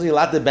Huda was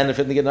allowed to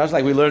benefit in the Gidan Noshe,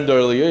 like we learned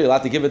earlier. You're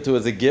allowed to give it to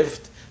as a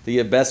gift to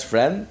your best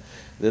friend,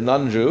 the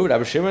non-Jew.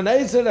 Rabbi Shimon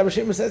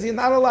says you're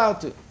not allowed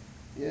to.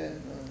 Yeah.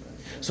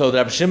 So the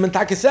Rabbi Shimon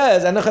Taki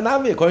says,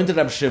 according to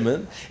Rabbi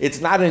Shimon, it's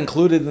not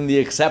included in the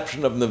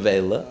exception of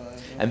Nevela,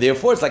 and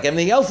therefore it's like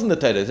everything else in the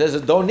Torah. It says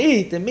don't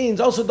eat, it means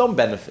also don't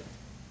benefit.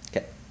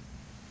 Okay.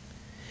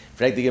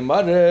 Frag the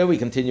Gemara, we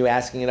continue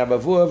asking in Rabbi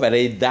Vua,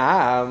 Varei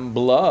dam,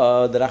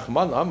 blood,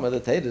 Rachman Amma, the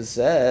Torah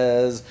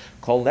says,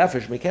 Kol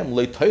nefesh mikem,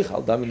 loy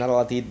toichal dam, you're not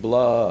allowed to eat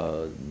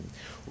blood.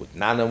 With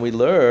Nana we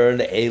learn,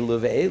 Elu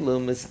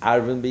ve'elu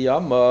misarvin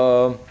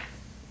biyama.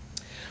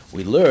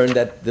 We learn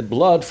that the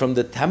blood from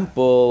the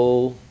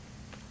temple,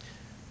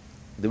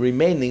 the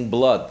remaining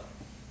blood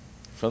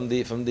from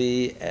the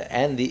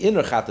and the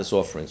inner chattas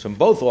offerings, from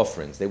both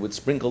offerings, they would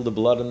sprinkle the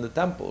blood in the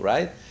temple,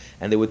 right?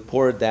 And they would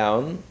pour it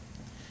down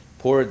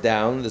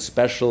the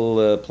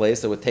special place.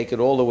 They would take it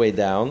all the way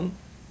down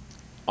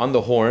on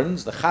the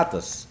horns, the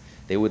chattas.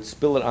 They would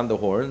spill it on the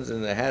horns,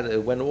 and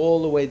it went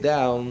all the way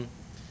down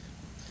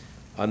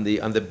on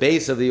the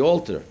base of the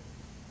altar.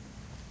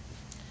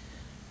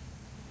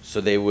 So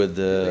they would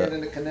They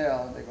in the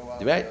canal and they go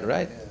out.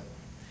 right.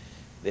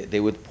 Yeah. They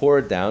would pour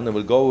it down, and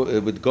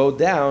it would go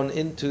down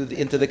into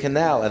the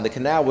canal, and the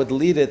canal would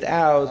lead it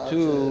out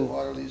to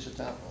water leaves the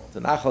temple.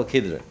 Nachal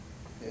Kidron.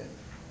 Yeah.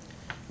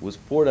 It was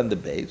poured on the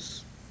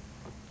base,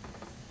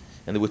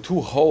 and there were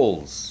two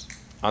holes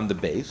on the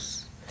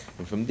base,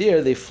 and from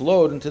there they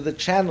flowed into the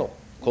channel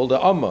called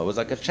the Amma. It was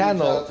like a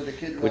channel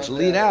which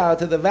lead out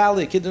to the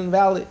valley, Kidron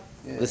Valley,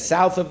 the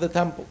south of the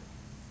temple.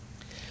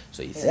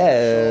 So he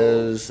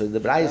says, so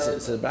it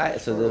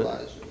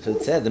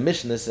said, the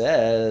Mishnah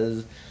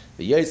says,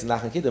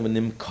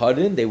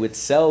 they would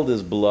sell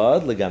this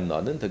blood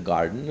to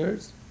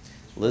gardeners,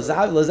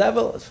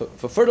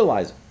 for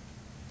fertilizer.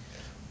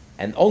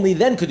 And only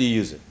then could you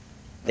use it.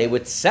 They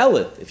would sell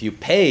it if you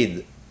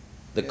paid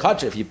the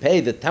kosher, if you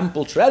paid the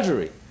temple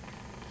treasury.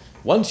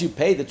 Once you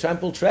pay the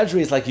temple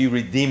treasury, it's like you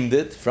redeemed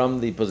it from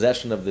the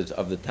possession of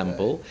the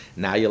temple. Right.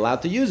 Now you're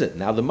allowed to use it.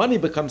 Now the money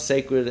becomes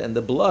sacred, and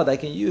the blood I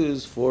can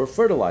use for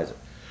fertilizer.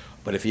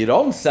 But if you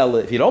don't sell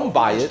it, if you don't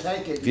buy it,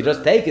 if you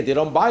just take it, you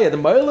don't buy it. The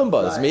Me'ilim,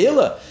 it's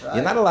Me'ilah.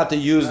 You're not allowed to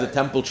use the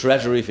temple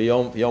treasury for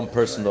your own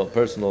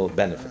personal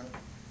benefit.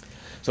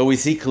 So we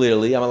see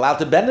clearly, I'm allowed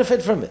to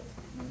benefit from it.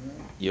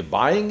 You're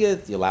buying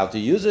it, you're allowed to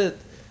use it.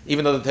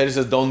 Even though the Torah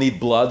says don't need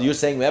blood, you're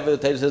saying whenever the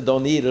Torah says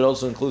don't need, it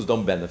also includes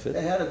don't benefit.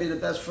 They had to be the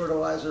best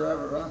fertilizer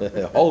ever,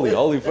 huh?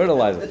 holy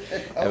fertilizer.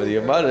 But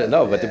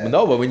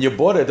when you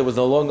bought it, it was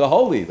no longer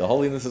holy. The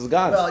holiness is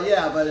gone. Well,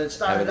 yeah, but it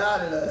started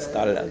out.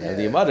 And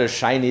the mother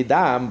shiny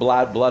dam,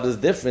 blood is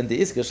different.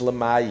 The iskash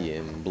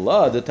lamayim,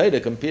 blood. The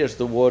Torah compares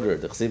to water.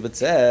 The Chesivit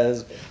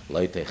says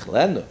lo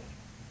techlenu.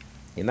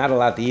 You're not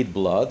allowed to eat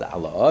blood.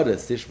 Ala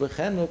oretz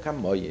tishbechenu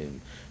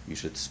kamoyim. You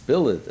should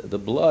spill it, the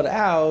blood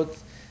out.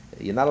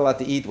 You're not allowed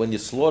to eat when you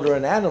slaughter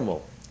an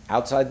animal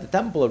outside the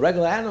temple, a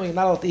regular animal. You're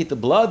not allowed to eat the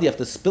blood. You have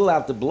to spill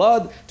out the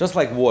blood, just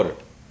like water.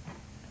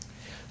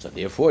 So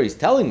therefore, he's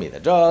telling me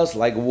that just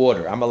like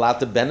water, I'm allowed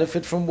to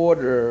benefit from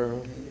water.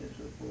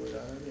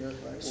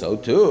 So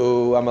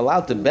too, I'm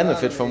allowed to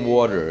benefit from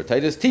water.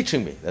 Torah is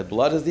teaching me that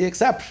blood is the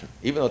exception.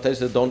 Even though Torah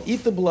says don't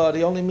eat the blood,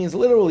 he only means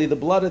literally the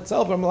blood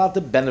itself. I'm allowed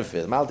to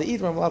benefit. I'm allowed to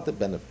eat, but I'm allowed to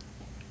benefit.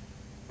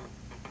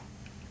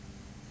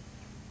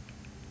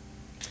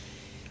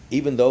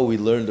 Even though we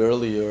learned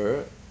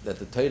earlier that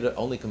the Torah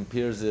only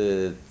compares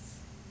it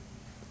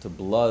to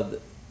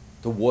blood,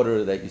 to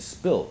water that you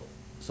spill.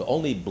 So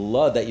only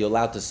blood that you're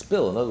allowed to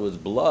spill. In other words,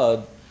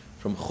 blood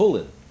from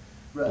chulin,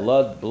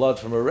 blood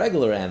from a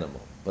regular animal.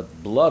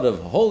 But blood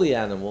of holy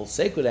animals,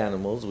 sacred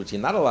animals, which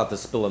you're not allowed to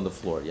spill on the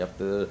floor. You have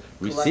to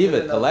receive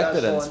it, collect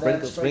it, and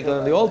sprinkle it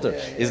on the altar,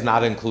 is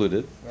not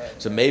included.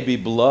 Right. So maybe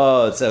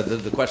blood, so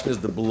the question is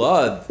the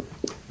blood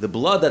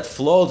that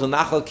flows on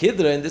Nachal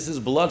Kidron, this is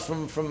blood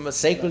from a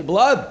sacred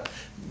blood.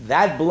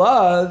 That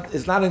blood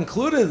is not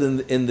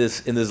included in this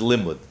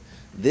limud.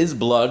 This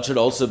blood should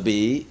also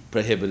be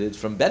prohibited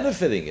from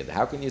benefiting it.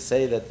 How can you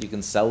say that you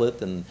can sell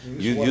it and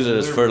use it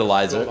as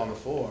fertilizer? On the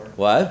floor.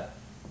 What?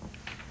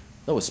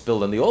 No, it's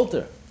spilled on the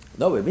altar.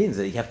 No, it means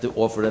that you have to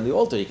offer it on the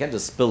altar. You can't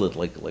just spill it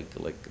like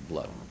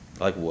blood,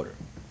 like water.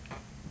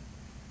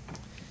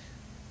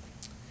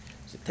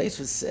 So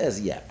Tosfos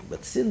says, yeah,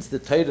 but since the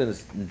Torah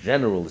in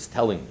general is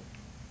telling me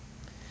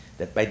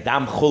that by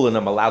dam chulin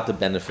I'm allowed to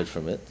benefit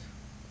from it,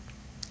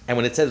 And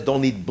when it says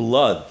don't eat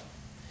blood,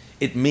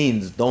 it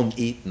means don't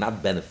eat,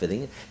 not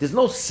benefiting. There's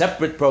no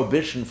separate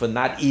prohibition for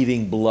not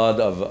eating blood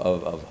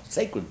of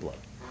sacred blood.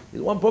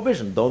 There's one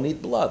prohibition, don't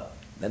eat blood.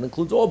 That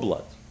includes all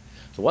blood.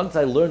 So once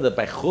I learned that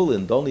by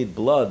chulin, don't eat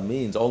blood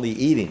means only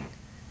eating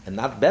and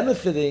not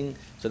benefiting,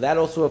 so that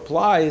also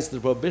applies to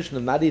the prohibition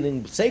of not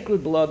eating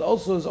sacred blood,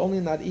 also is only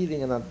not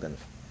eating and not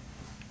benefiting.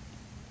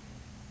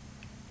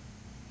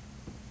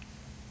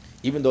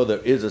 Even though there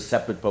is a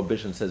separate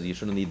prohibition that says you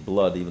shouldn't eat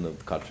blood even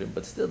of kashrim,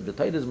 but still the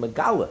Torah is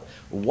megala.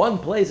 One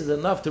place is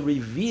enough to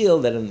reveal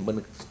that when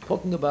it's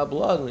talking about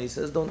blood, when he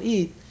says don't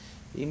eat,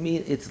 he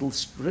means it's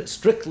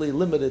strictly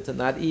limited to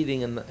not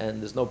eating and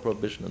there's no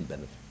prohibition on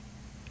benefit.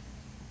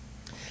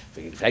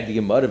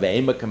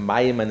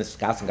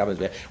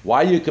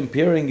 Why are you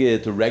comparing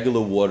it to regular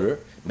water?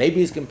 Maybe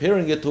he's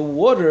comparing it to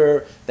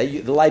water that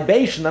the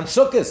libation on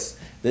Sukkot,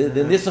 the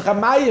nisuch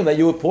hamayim that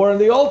you would pour on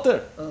the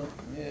altar. Oh,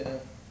 yeah.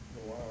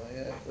 Wow,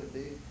 yeah, could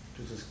be.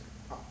 Just as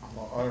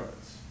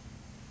Aretz.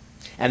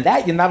 And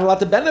that you're not allowed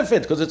to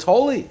benefit because it's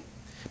holy,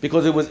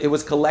 because it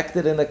was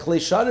collected in a klei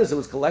shados, it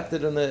was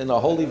collected in a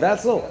holy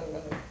vessel,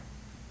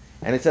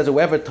 and it says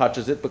whoever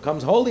touches it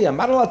becomes holy. I'm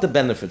not allowed to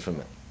benefit from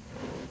it.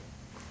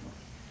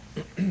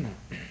 So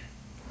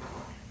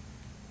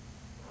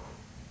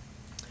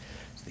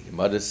the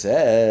Gemara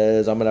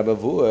says, like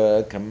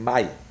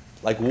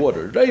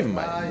water,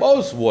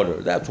 most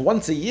water. That's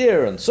once a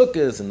year on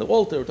Sukkot and the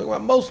altar. We're talking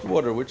about most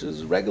water, which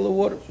is regular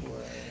water.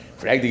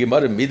 Frag the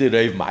Gemara,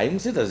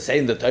 does it say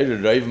in the Torah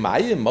reiv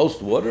mayim,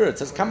 most water? It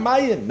says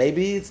kamayim.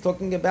 Maybe it's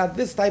talking about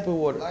this type of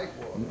water. Like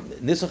water.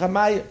 Nisuch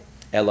hamayim.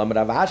 Elam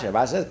Rav Ashi.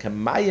 Rav says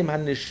kamayim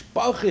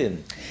hanishpachin.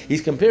 He's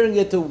comparing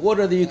it to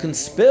water that you can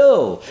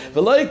spill.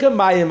 V'lo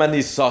kamayim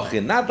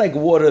hanisachin. Not like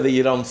water that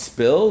you don't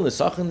spill.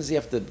 Nisachin is you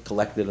have to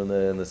collect it in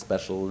a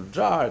special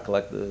jar,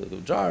 collect the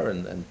jar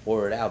and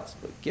pour it out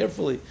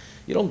carefully.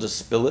 You don't just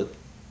spill it.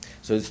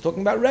 So he's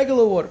talking about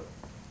regular water.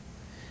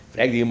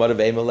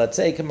 Let's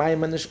say kamayim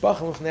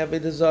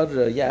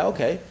hanishpachin. Yeah,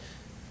 okay.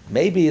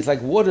 Maybe it's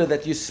like water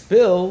that you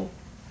spill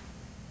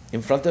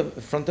in front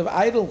of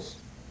idols.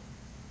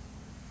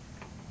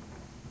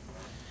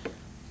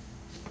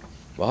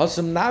 And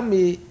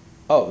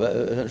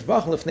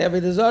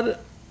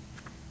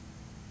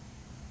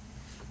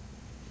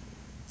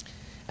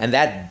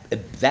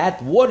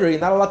that water, you're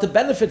not allowed to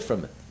benefit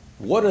from it.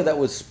 Water that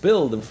was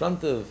poured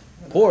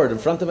in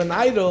front of an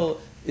idol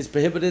is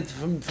prohibited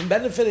from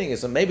benefiting it.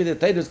 So maybe the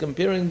Torah is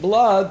comparing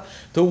blood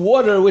to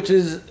water, which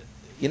is,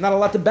 you're not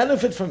allowed to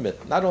benefit from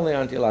it. Not only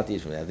aren't you allowed to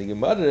eat from it, I think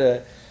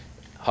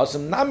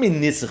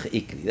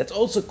that's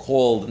also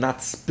called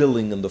not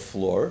spilling on the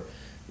floor.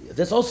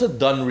 That's also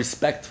done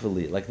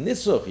respectfully. Like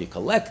nisuch, you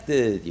collect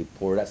it, you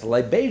pour it out. It's a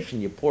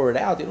libation, you pour it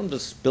out. You don't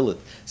just spill it.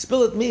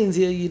 Spill it means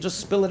you just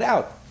spill it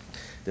out.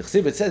 The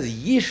Chsibit says,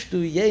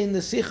 Yishtu yein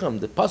nesicham.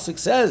 The Pasuk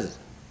says,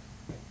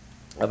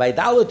 of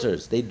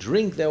idolaters, they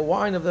drink their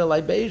wine of their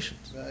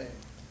libations. Right.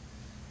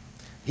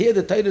 Here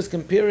the Torah is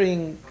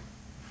comparing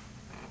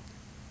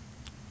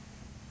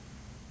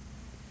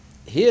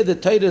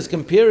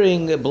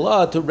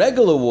blood to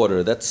regular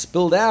water that's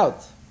spilled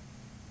out.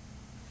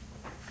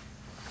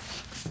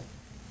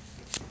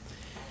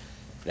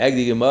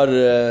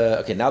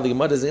 Okay, now the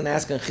Gemara is going to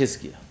ask on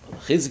Chizkiah.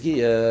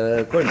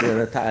 According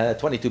to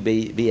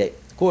 22b8,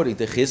 according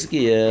to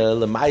Chizkiah,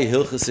 lemay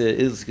hilchas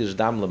is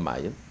dam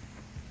lemayim.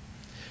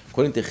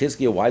 According to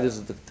Chizkiah, why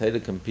does the Torah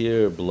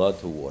compare blood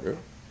to water?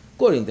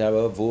 According to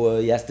Rav,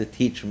 he has to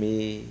teach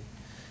me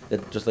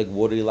that just like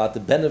water you're allowed to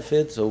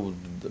benefit, so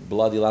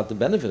blood you're allowed to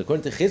benefit.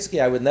 According to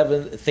Chizkiah, I would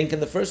never think in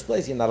the first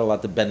place you're not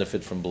allowed to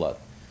benefit from blood.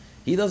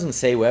 He doesn't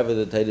say wherever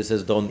the Torah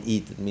says don't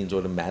eat, it means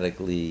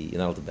automatically you're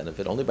not allowed to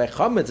benefit. Only by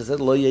chametz it says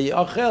lo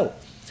ye'achel.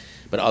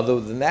 But other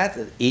than that,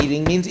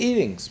 eating means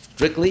eating,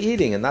 strictly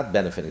eating and not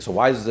benefiting. So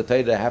why does the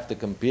Torah have to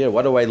compare?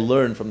 What do I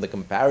learn from the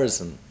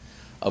comparison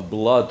of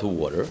blood to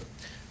water?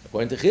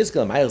 According to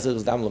Chizkiah,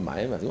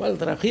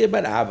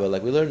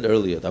 like we learned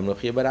earlier,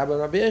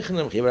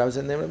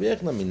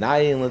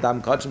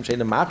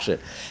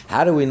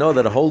 how do we know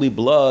that holy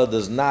blood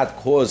does not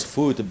cause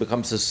food to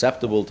become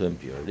susceptible to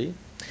impurity?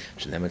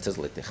 It says,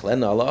 you're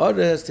not allowed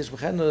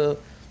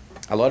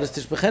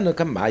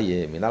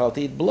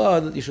to eat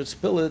blood, you should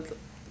spill it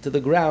to the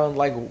ground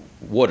like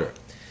water.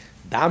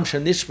 When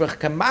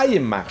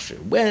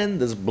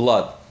does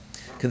blood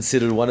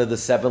considered one of the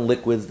 7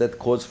 liquids that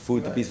cause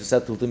food to be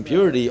susceptible to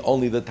impurity,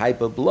 only the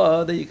type of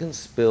blood that you can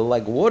spill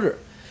like water?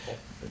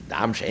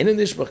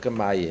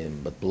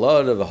 But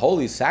blood of a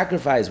holy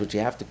sacrifice, which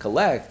you have to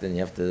collect and you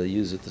have to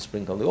use it to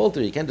sprinkle on the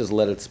altar, you can't just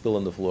let it spill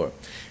on the floor.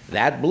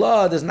 That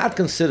blood is not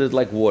considered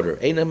like water.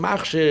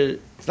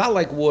 It's not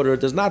like water.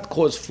 It does not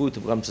cause food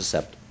to become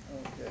susceptible.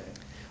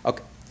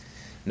 Okay.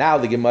 Now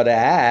the Gemara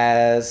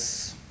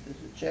asks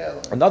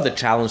another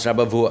challenge,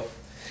 Rabbi Vua.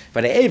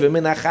 For the evim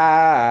in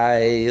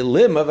a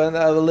limb of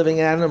a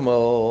living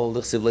animal,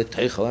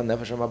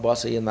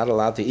 you're not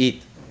allowed to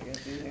eat.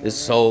 Is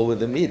soul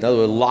with the meat. In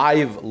other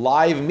words,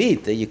 live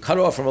meat that you cut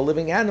off from a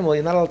living animal,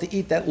 you're not allowed to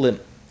eat that limb.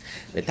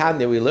 The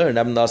Tanya we learned,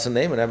 Abin Nasan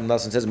name, and Abin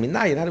Nasan says,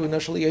 Minayin, how do we know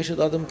Shali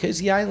Yeshud Adam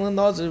Kesi Yain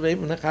Nazir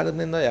Ve'Ibn Echad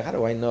Min Noach? How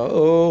do I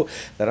know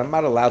that I'm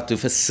not allowed to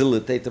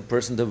facilitate a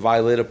person to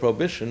violate a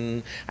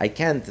prohibition? I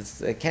can't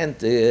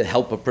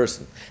help a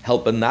person.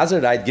 Help a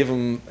Nazirite, give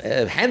him,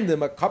 hand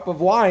him a cup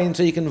of wine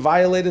so he can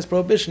violate his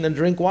prohibition and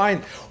drink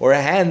wine. Or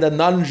hand a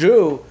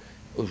non-Jew,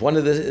 one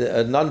of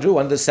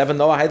the 7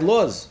 Noahide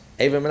laws.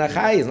 Avim and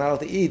Achai is not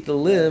allowed to eat the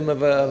limb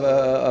of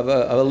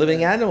a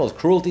living animal,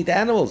 cruelty to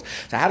animals.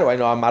 So how do I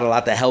know I'm not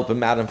allowed to help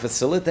him out and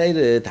facilitate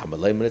it?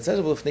 It says,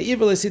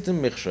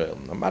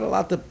 I'm not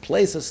allowed to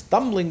place a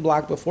stumbling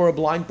block before a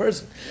blind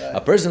person. Right.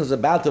 A person is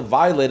about to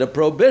violate a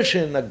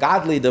prohibition, a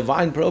godly,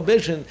 divine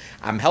prohibition.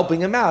 I'm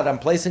helping him out. I'm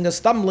placing a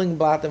stumbling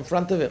block in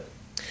front of him.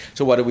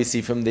 So what do we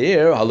see from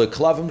there?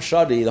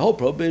 The whole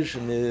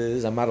prohibition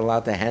is I'm not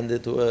allowed to hand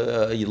it to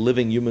a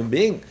living human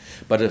being.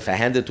 But if I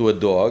hand it to a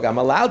dog, I'm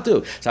allowed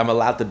to. So I'm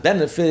allowed to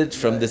benefit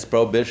from this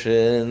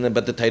prohibition.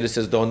 But the Torah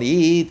says don't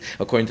eat.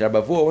 According to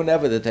Rabbi Vu,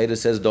 whenever the Torah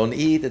says don't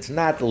eat, it's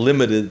not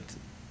limited,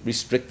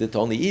 restricted to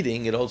only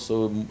eating. It's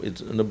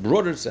in a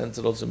broader sense,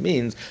 it also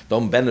means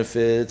don't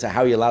benefit. So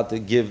how are you allowed to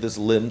give this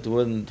limb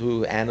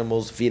to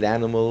animals, feed it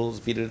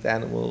to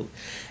animals?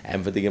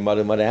 And for the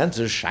Gemara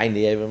answer,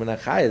 shiny evim and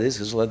achai.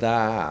 This is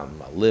ladam.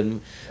 A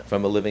limb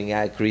from a living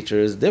creature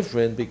is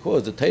different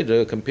because the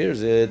Torah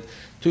compares it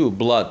to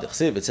blood. It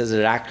says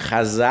rak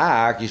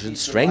chazak. You should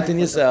strengthen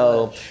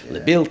yourself.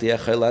 Lebilti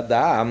achel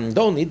adam.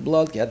 Don't eat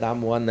blood. Ki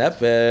adam one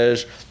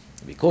nefesh.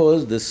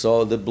 Because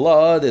the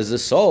blood is the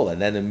soul,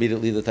 and then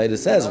immediately the Torah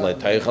says,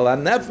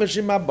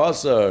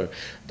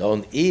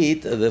 don't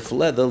eat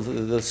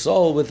the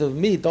soul with the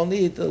meat. Don't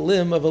eat the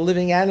limb of a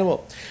living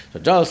animal. So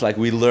just like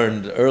we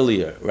learned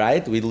earlier,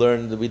 right? We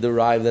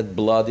derived that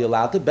blood you're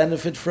allowed to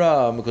benefit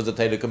from because the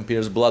Torah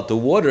compares blood to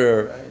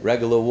water, right.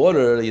 Regular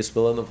water you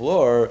spill on the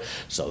floor.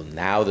 So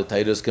now the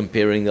Torah is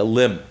comparing a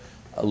limb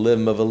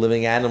of a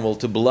living animal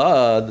to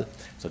blood.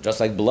 So just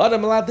like blood,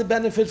 I'm allowed to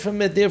benefit from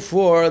it.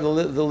 Therefore, the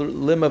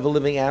limb of a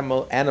living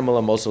animal,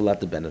 I'm also allowed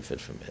to benefit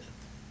from it.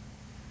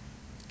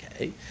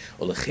 Okay.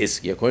 Well,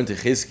 according to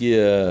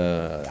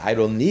Chizkiah, I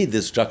don't need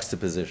this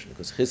juxtaposition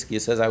because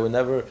Chizkiah says I would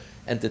never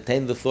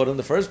entertain the thought in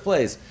the first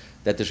place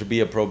that there should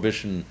be a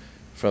prohibition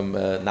from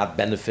not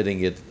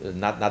benefiting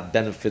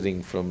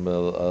from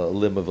a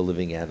limb of a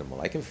living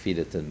animal. I can feed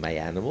it to my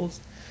animals.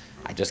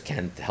 I just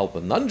can't help a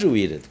non-Jew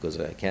eat it because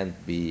I can't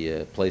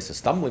place a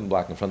stumbling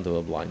block in front of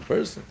a blind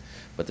person.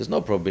 But there's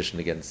no prohibition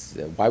against.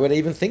 Why would I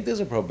even think there's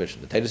a prohibition?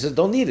 The Torah says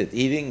don't eat it.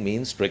 Eating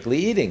means strictly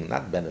eating,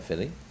 not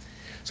benefiting.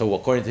 So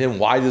according to him,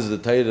 why does the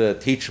Torah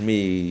teach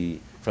me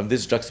from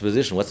this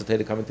juxtaposition? What's the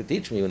Torah coming to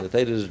teach me when the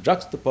Torah is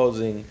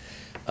juxtaposing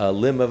a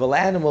limb of an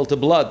animal to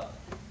blood?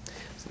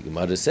 So the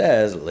Gemara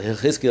says,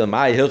 Chizkiah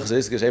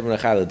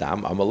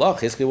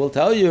will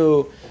tell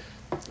you,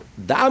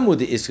 Damu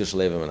the iskish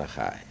levim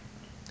menachai.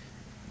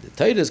 The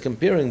Torah is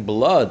comparing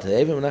blood to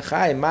Evim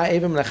Nachai. Ma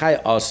Evim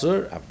Nachai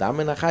Asur, Avdam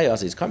Nachai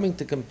Asur. He's coming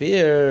to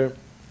compare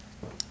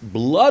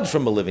blood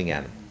from a living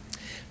animal.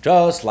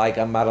 Just like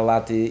I'm not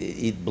allowed to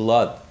eat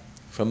blood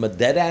from a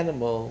dead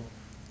animal.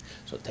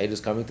 So Torah is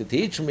coming to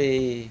teach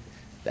me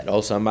that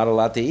also I'm not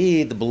allowed to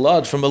eat the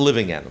blood from a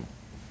living animal.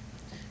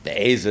 The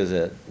Eis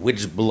is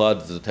which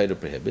blood the Torah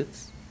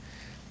prohibits.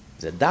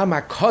 The Dam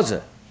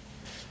HaKoza.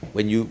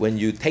 When you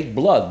take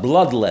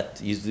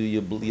bloodlet,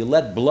 you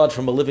let blood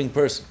from a living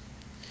person.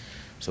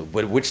 So,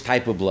 but which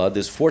type of blood?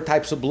 There's 4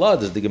 types of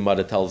blood, as the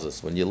Gemara tells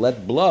us. When you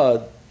let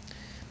blood,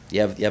 you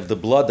have the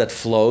blood that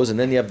flows, and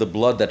then you have the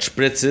blood that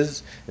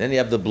spritzes, and then you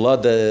have the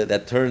blood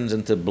that turns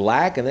into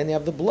black, and then you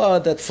have the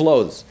blood that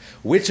flows.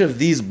 Which of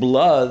these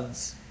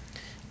bloods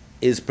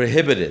is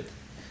prohibited? It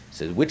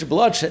says, which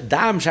blood?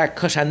 Dam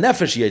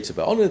nefesh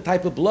yetzibah. Only the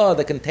type of blood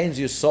that contains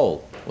your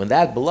soul. When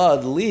that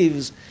blood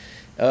leaves,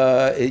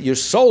 your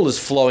soul is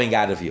flowing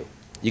out of you.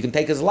 You can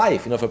take his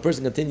life. If a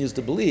person continues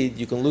to bleed,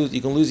 you can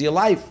lose your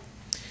life.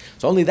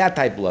 So only that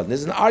type of blood. And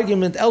there's an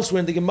argument elsewhere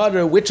in the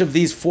Gemara which of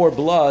these 4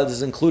 bloods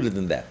is included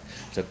in that.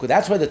 So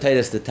that's why the Torah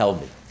has to tell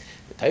me.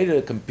 The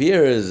Torah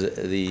compares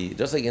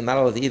just like you're not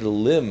allowed to eat a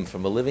limb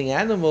from a living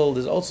animal,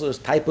 there's also this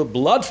type of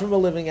blood from a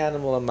living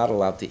animal I'm not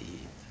allowed to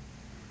eat.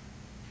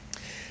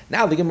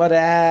 Now the Gemara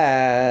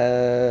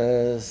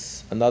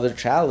asks another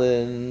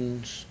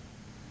challenge.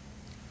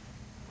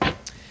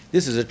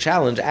 This is a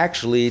challenge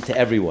actually to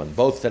everyone,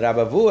 both to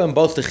Rabbi Vu and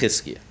both to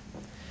Chizkiah.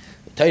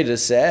 The Torah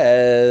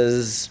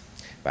says,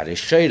 an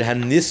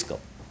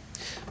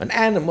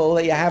animal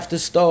that you have to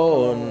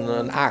stone,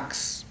 an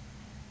ox,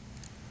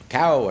 a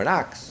cow or an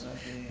ox,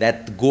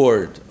 that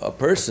gored a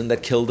person,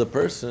 that killed a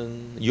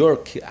person, your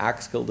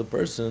ox killed a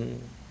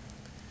person.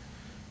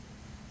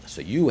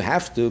 So you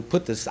have to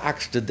put this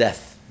ox to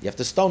death. You have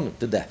to stone him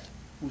to death.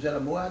 Was that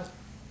a muad?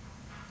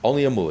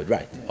 Only a muad,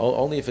 right. Yeah.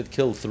 Only if it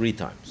killed 3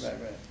 times.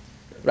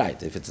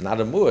 Right. If it's not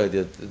a muad,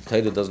 the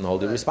Torah doesn't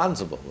hold you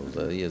responsible.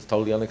 It's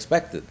totally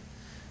unexpected.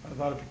 What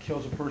about if it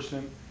kills a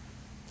person?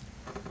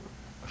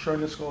 A shor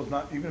niskal is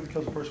not, even if it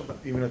kills a person,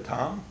 even a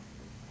tam?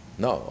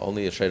 No,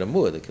 only a shayra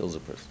muad that kills a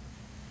person.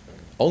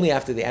 only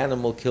after the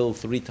animal killed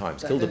 3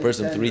 times, killed the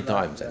person 3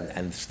 times,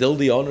 and still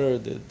the owner,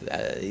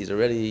 he's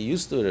already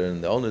used to it,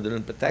 and the owner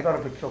didn't I protect thought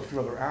it. if it kills 3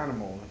 other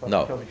animals, I thought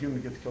No. if it kills a human,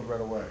 it gets killed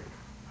right away.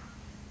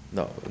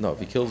 No, if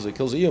he kills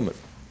a human.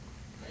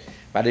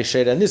 But he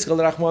said, "Here it says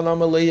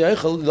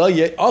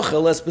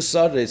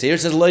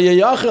lo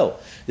yachel."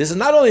 This is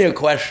not only a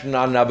question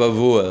on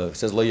Nabavua. It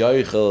says lo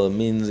yachel,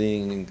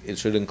 meaning it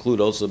should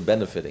include also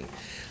benefiting.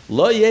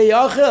 Lo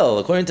yachel,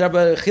 according to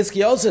Rabbi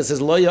Chizki also, it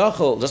says lo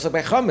yachel, just like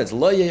by chametz.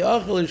 Lo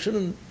yachel, you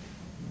shouldn't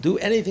do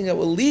anything that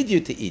will lead you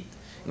to eat.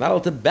 You're not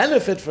able to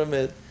benefit from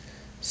it.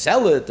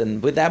 Sell it,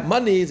 and with that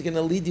money, it's going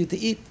to lead you to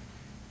eat.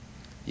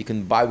 You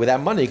can buy with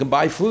that money. You can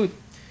buy food.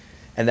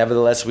 And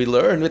nevertheless, we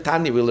learn with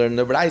Tani, we learn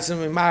the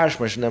Braysim Marsh,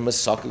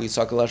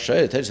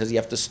 it says you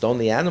have to stone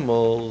the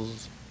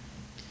animals.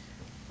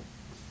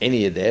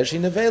 Any there, she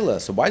nevela.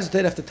 So why does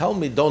it have to tell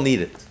me don't eat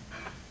it?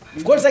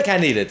 Of course I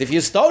can't eat it. If you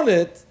stone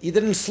it, you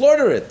didn't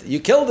slaughter it. You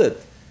killed it.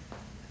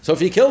 So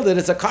if you killed it,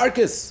 it's a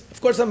carcass.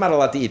 Of course I'm not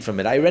allowed to eat from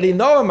it. I already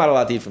know I'm not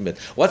allowed to eat from it.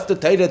 What's the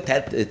Torah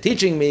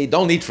teaching me?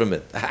 Don't eat from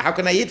it. How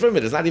can I eat from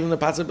it? It's not even a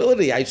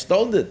possibility. I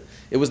stoned it.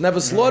 It was never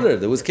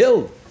slaughtered. It was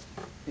killed.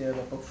 Yeah,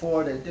 but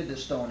before they did the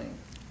stoning.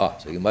 Oh,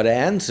 so Gemara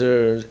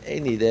answers, what's the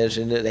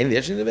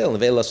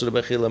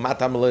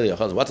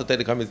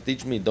Torah coming to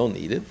teach me? Don't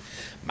eat it.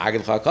 The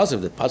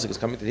pasuk is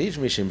coming to teach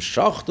me,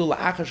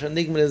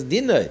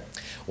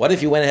 what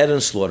if you went ahead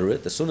and slaughtered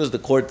it? As soon as the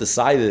court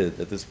decided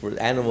that this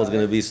animal is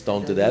going to be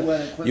stoned to death,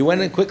 you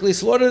went and quickly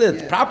slaughtered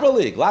it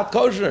properly, glad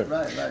kosher.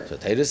 Right. So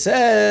Torah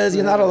says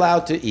you're not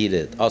allowed to eat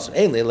it. Also,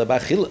 I only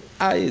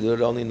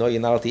know you're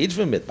not allowed to eat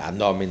from it. How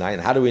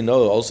do we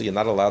know also you're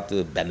not allowed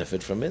to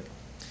benefit from it?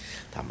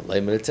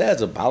 It says,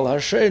 the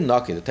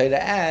Torah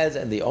adds,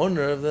 and the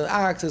owner of the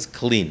ox is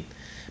clean.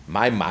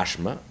 My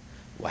mashma,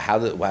 how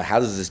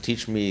does this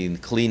teach me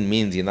clean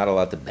means you're not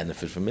allowed to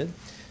benefit from it?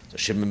 So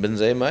Shimon ben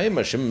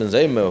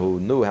Zayma, who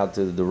knew how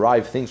to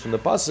derive things from the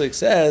pasuk,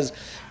 says,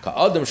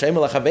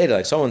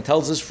 like someone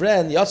tells his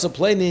friend, he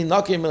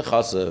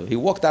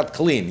walked out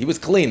clean. He was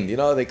clean.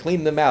 They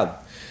cleaned him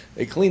out.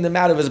 They cleaned him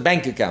out of his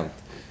bank account.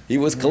 He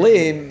was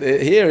clean.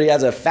 Here he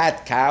has a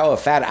fat cow, a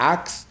fat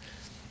ox,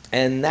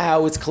 and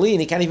now it's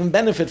clean. He can't even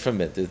benefit from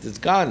it. It's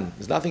gone.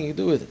 There's nothing you can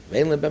do with it.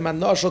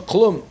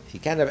 He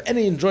can't have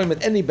any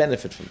enjoyment, any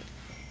benefit from it.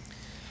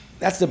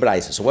 That's the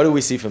Braisa. So what do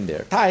we see from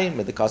there? Time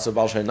at the cost of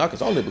Baal Shainak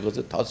is only because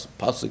the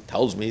pasuk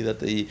tells me that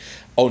the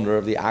owner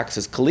of the ox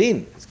is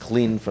clean. It's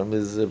clean from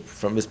his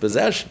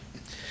possession.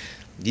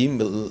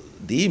 Because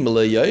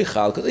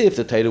if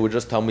the Torah would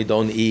just tell me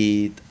don't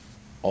eat,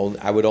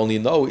 I would only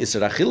know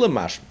Isra Achila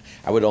Mashma.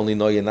 I would only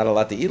know you're not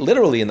allowed to eat.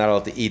 Literally, you're not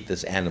allowed to eat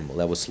this animal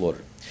that was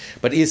slaughtered.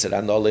 But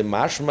Isra Anole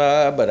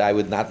Mashma, but I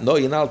would not know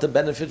you're not allowed to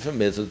benefit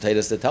from it. So the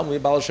Torah said, tell me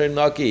Baal Shem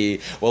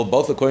Naki. Well,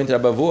 both according to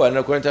Rabavua and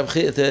according to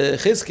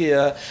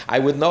Chizkiah, I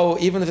would know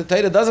even if the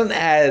Torah doesn't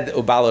add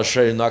Baal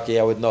Shem Naki,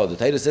 I would know. The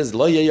Torah says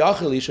Lo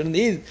Yachil, you shouldn't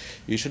eat.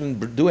 You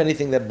shouldn't do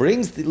anything that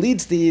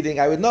leads to eating.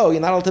 I would know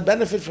you're not allowed to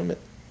benefit from it.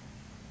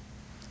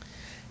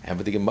 And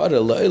with the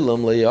Gemara,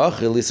 really,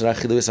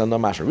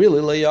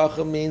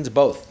 Le'yachil means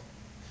both.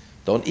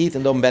 Don't eat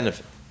and don't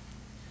benefit.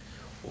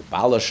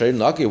 Why does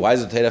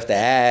the Torah have to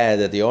add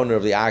that the owner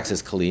of the ox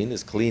is clean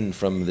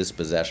from this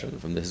possession,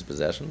 from his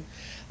possession?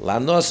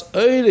 It's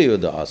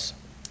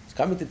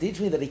coming to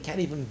teach me that he can't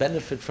even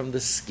benefit from the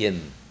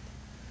skin,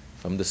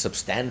 from the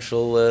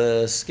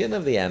substantial skin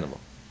of the animal.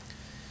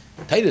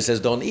 The Torah says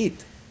don't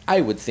eat.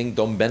 I would think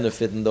don't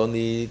benefit and don't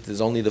eat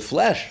is only the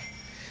flesh.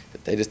 The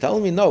Torah is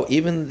telling me no,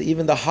 even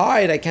the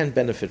hide I can't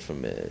benefit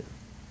from it.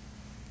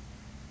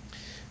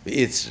 So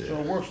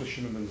it works with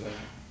Shimon ben Zayma.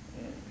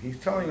 He's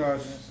telling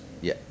us.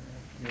 Yeah.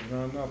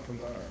 No, from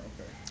the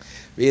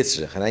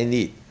okay. And I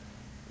need.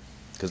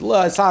 Because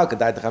if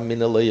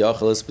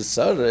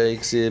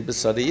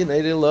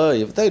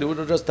they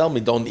would just tell me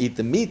don't eat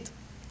the meat,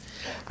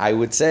 I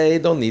would say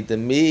don't eat the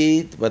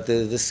meat, but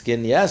the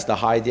skin yes, the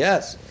hide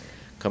yes.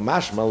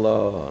 Kamash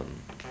malon.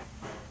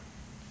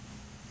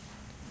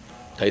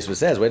 Taisva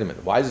says, wait a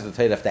minute, why does the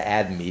Torah have to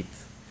add meat?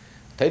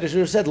 The Torah should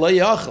have said lo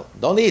yachal,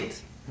 don't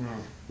eat,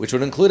 which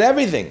would include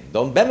everything.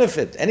 Don't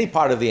benefit any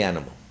part of the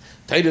animal.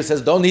 Torah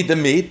says don't eat the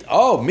meat.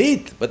 Oh,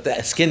 meat, but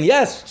the skin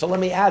yes. So let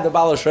me add the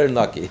Baal Asher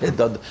Naki.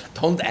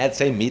 Don't add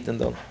say meat and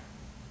don't.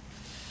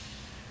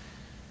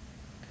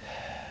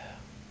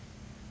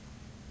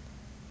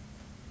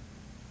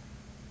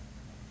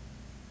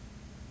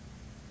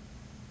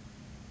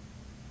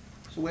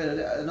 So wait,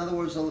 in other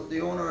words,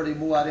 the owner of the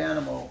muad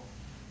animal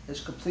has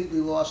completely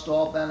lost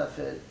all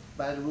benefit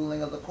by the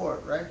ruling of the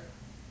court, right?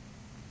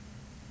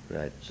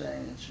 Right.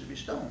 Saying it should be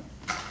stoned.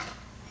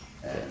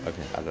 And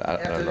Okay.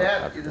 after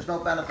that, there's no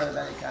benefit of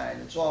any kind.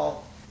 It's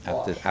all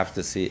lost. Have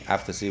to see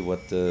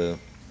what the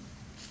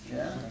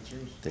Yeah.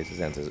 Taisva's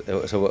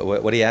answers.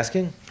 So what are you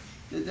asking?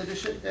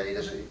 That he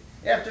doesn't,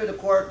 after the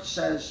court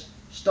says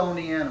stone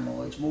the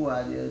animal, it's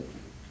muad, you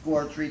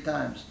gore 3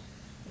 times.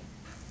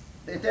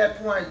 At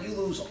that point, you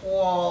lose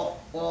all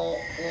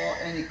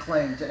any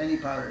claim to any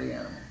part of the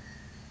animal.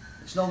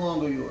 It's no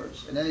longer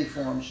yours in any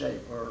form,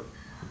 shape, or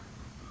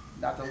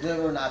Not the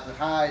liver, not the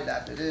hide,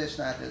 not the this,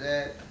 not the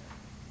that.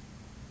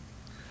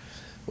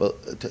 Well,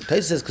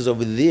 Taisa says because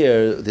over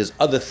there's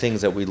other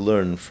things that we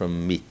learn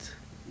from meat.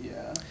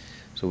 Yeah.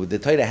 So the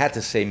Torah had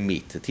to say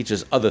meat. It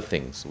teaches other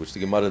things, which the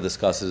Gemara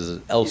discusses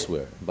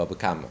elsewhere, in Baba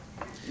Kama.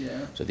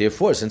 Yeah. So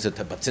therefore, since the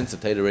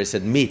Torah already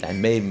said meat, I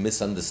may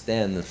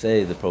misunderstand and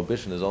say the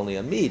prohibition is only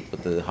on meat,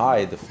 but the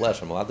hide, the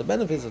flesh, I'm allowed the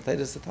benefits. The Torah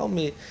is to tell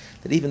me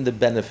that even the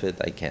benefit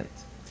I can't.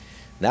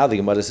 Now the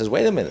Gemara says,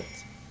 wait a minute.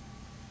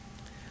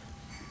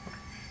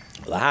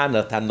 There are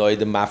many. There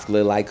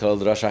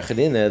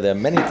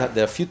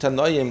are a few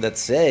Tanoim that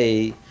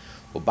say,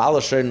 "Well, Baal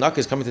Asher Nak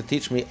is coming to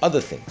teach me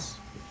other things.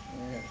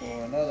 Yeah,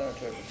 for another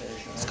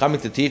interpretation. It's coming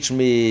to teach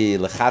me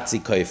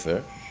lechatzi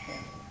koifer."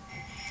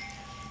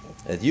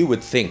 That you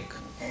would think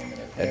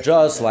that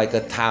just like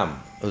a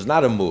tam, it was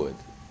not a muad,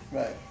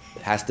 Right.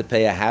 it has to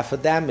pay a half a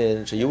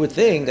damage. So you would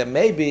think that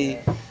maybe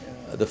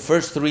the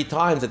first 3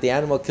 times that the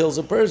animal kills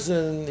a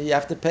person, you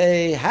have to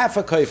pay half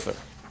a koifer.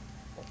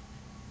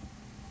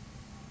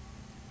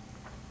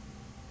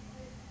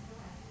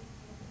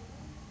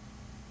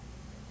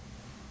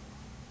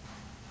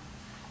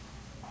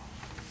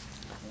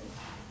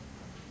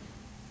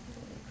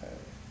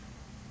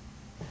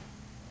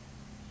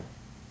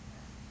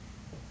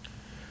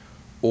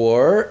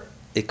 Or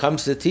it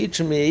comes to teach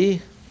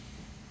me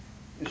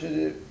Is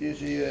he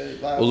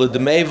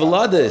Ulademei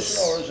Veladis.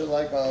 Or is it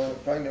like a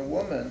pregnant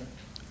woman?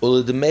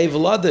 Ulademei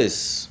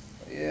Veladis.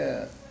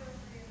 Yeah.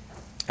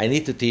 I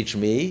need to teach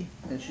me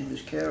And she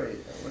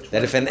miscarried.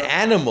 that if an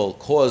animal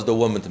caused a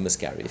woman to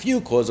miscarry, if you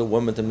cause a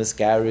woman to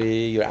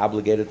miscarry, you're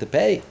obligated to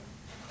pay.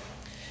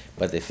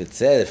 But if it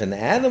says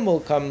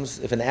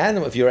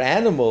if your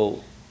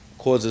animal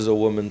causes a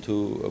woman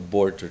to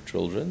abort her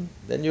children,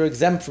 then you're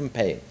exempt from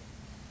paying.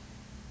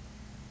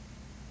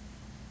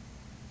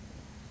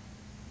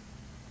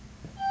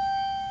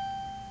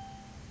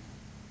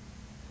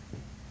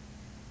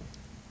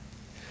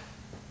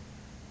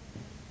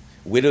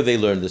 Where do they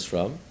learn this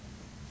from?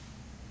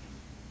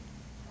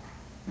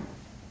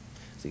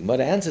 So the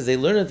Gemara answers they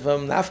learn it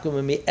from Nafka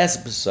Mi Es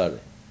B'Sari.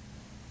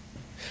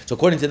 So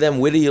according to them,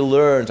 where do you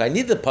learn? So I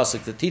need the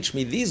pasuk to teach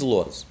me these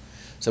laws.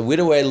 So where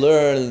do I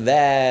learn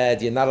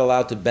that you're not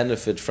allowed to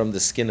benefit from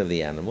the skin of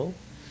the animal?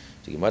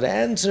 So the Gemara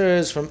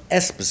answers from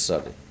Es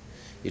B'Sari.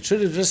 It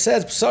should have just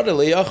said B'Sari,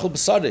 Lo Yachal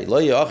B'Sari,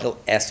 Lo Yachal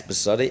Es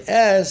B'Sari,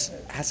 Es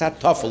has a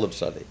tafel of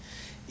B'Sari.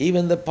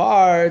 Even the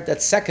part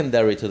that's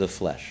secondary to the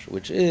flesh,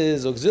 which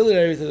is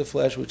auxiliary to the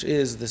flesh, which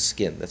is the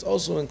skin. That's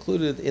also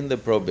included in the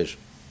prohibition.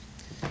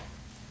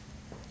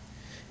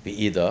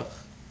 Be'idach.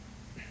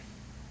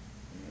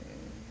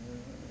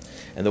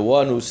 And the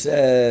one who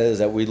says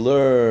that we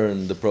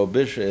learn the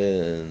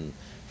prohibition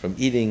from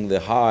eating the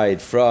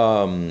hide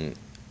from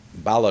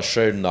Baal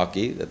Asher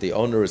Naki, that the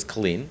owner is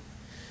clean.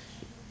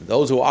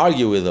 Those who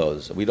argue with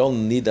those, we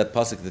don't need that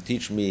pasuk to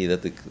teach me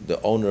that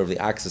the owner of the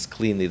ox is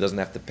clean, he doesn't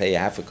have to pay a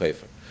half a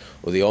kofer.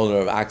 Or the owner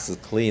of ox is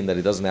clean, that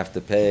he doesn't have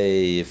to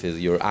pay if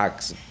your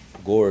ox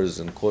gores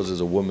and causes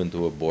a woman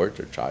to abort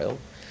her child.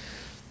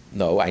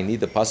 No, I need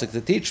the pasuk to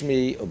teach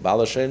me,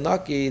 Baal Asher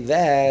Naki,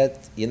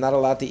 that you're not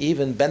allowed to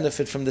even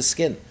benefit from the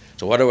skin.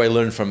 So what do I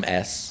learn from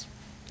S?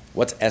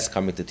 What's S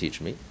coming to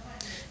teach me?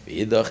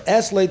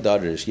 Es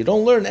leidarish. You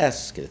don't learn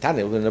Es.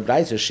 Tanya, in the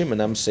Braisa, Shimon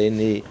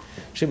Amseini,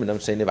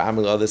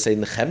 V'amil, others say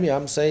Nechemia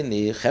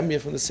Amseini, Chemia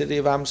from the city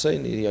of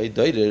Amseini.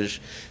 Leidarish.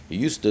 He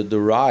used to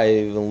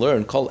derive and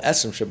learn called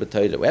Esem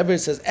Shabbatayda. Wherever it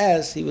says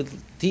Es, he would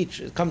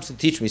teach. It comes to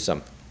teach me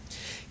something.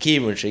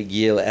 When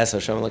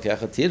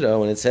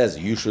it says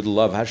you should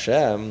love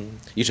Hashem,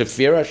 you should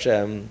fear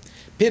Hashem,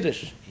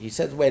 Pirish. He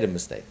said, wait a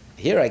mistake.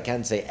 Here I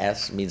can't say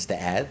Es means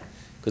to add,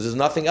 because there's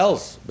nothing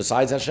else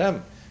besides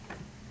Hashem.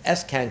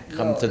 S can't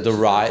come to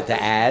derive,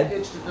 to add.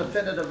 It's the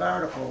definitive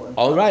article.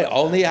 All right,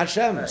 only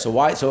Hashem. Right. So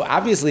why? So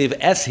obviously, if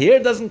S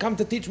here doesn't come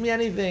to teach me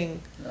anything,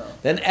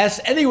 then S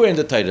anywhere in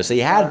the Torah. So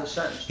he had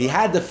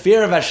the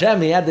fear of Hashem,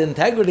 he had the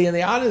integrity and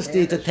the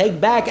honesty to take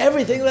back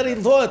everything that he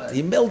thought.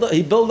 He built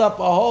up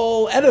a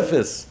whole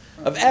edifice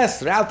of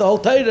S throughout the whole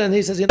Torah, and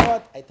he says, you know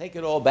what? I take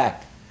it all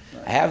back.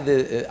 I have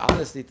the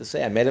honesty to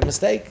say I made a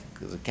mistake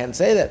because I can't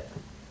say that.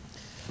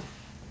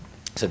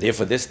 So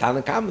therefore, this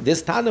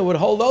Tana would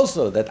hold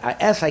also that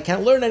I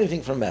can't learn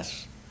anything from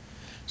S.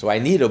 So I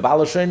need a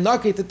Baal Asher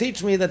Naki to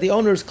teach me that the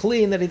owner is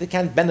clean, that he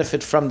can't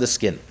benefit from the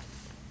skin.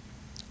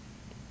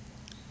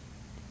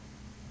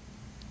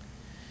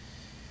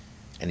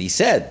 And he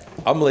said,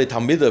 how about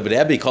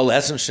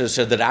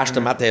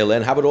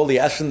all the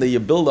Essen that you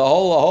build a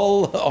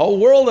whole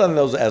world on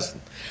those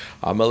Essen?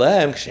 Just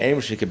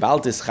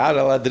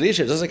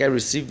like I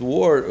received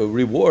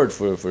reward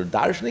for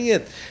darshaning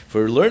it,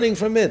 for learning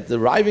from it,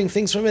 deriving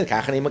things from it,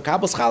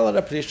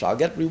 I'll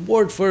get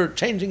reward for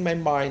changing my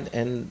mind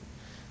and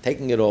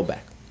taking it all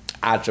back.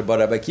 Rabbi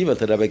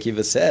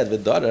Akiva said,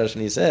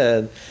 and he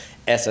said,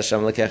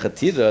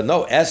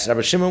 no,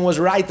 Rabbi Shimon was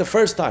right the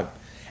first time.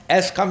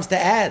 S comes to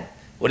add.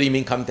 What do you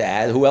mean come to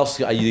add? Who else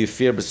are you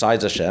fear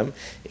besides Hashem?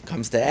 It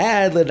comes to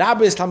add, you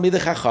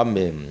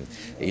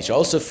should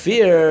also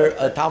fear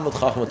a Talmud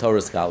Chacham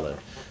Torah scholar.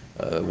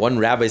 One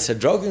rabbi said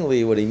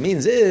jokingly, what he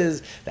means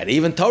is that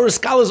even Torah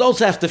scholars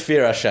also have to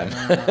fear Hashem.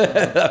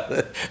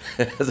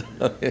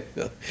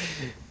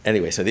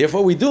 Anyway, so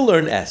therefore we do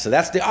learn S. So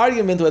that's the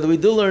argument, whether we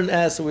do learn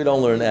S or we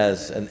don't learn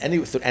S. And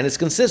it's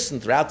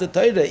consistent throughout the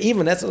Torah.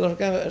 Even S,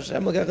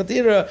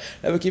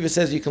 Rabbi Kiva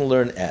says you can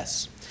learn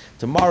S.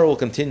 Tomorrow we'll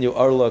continue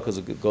Arla, because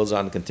it goes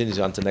on, continues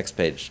on to the next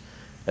page.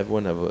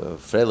 Everyone have a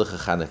freiliche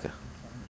Chanukah.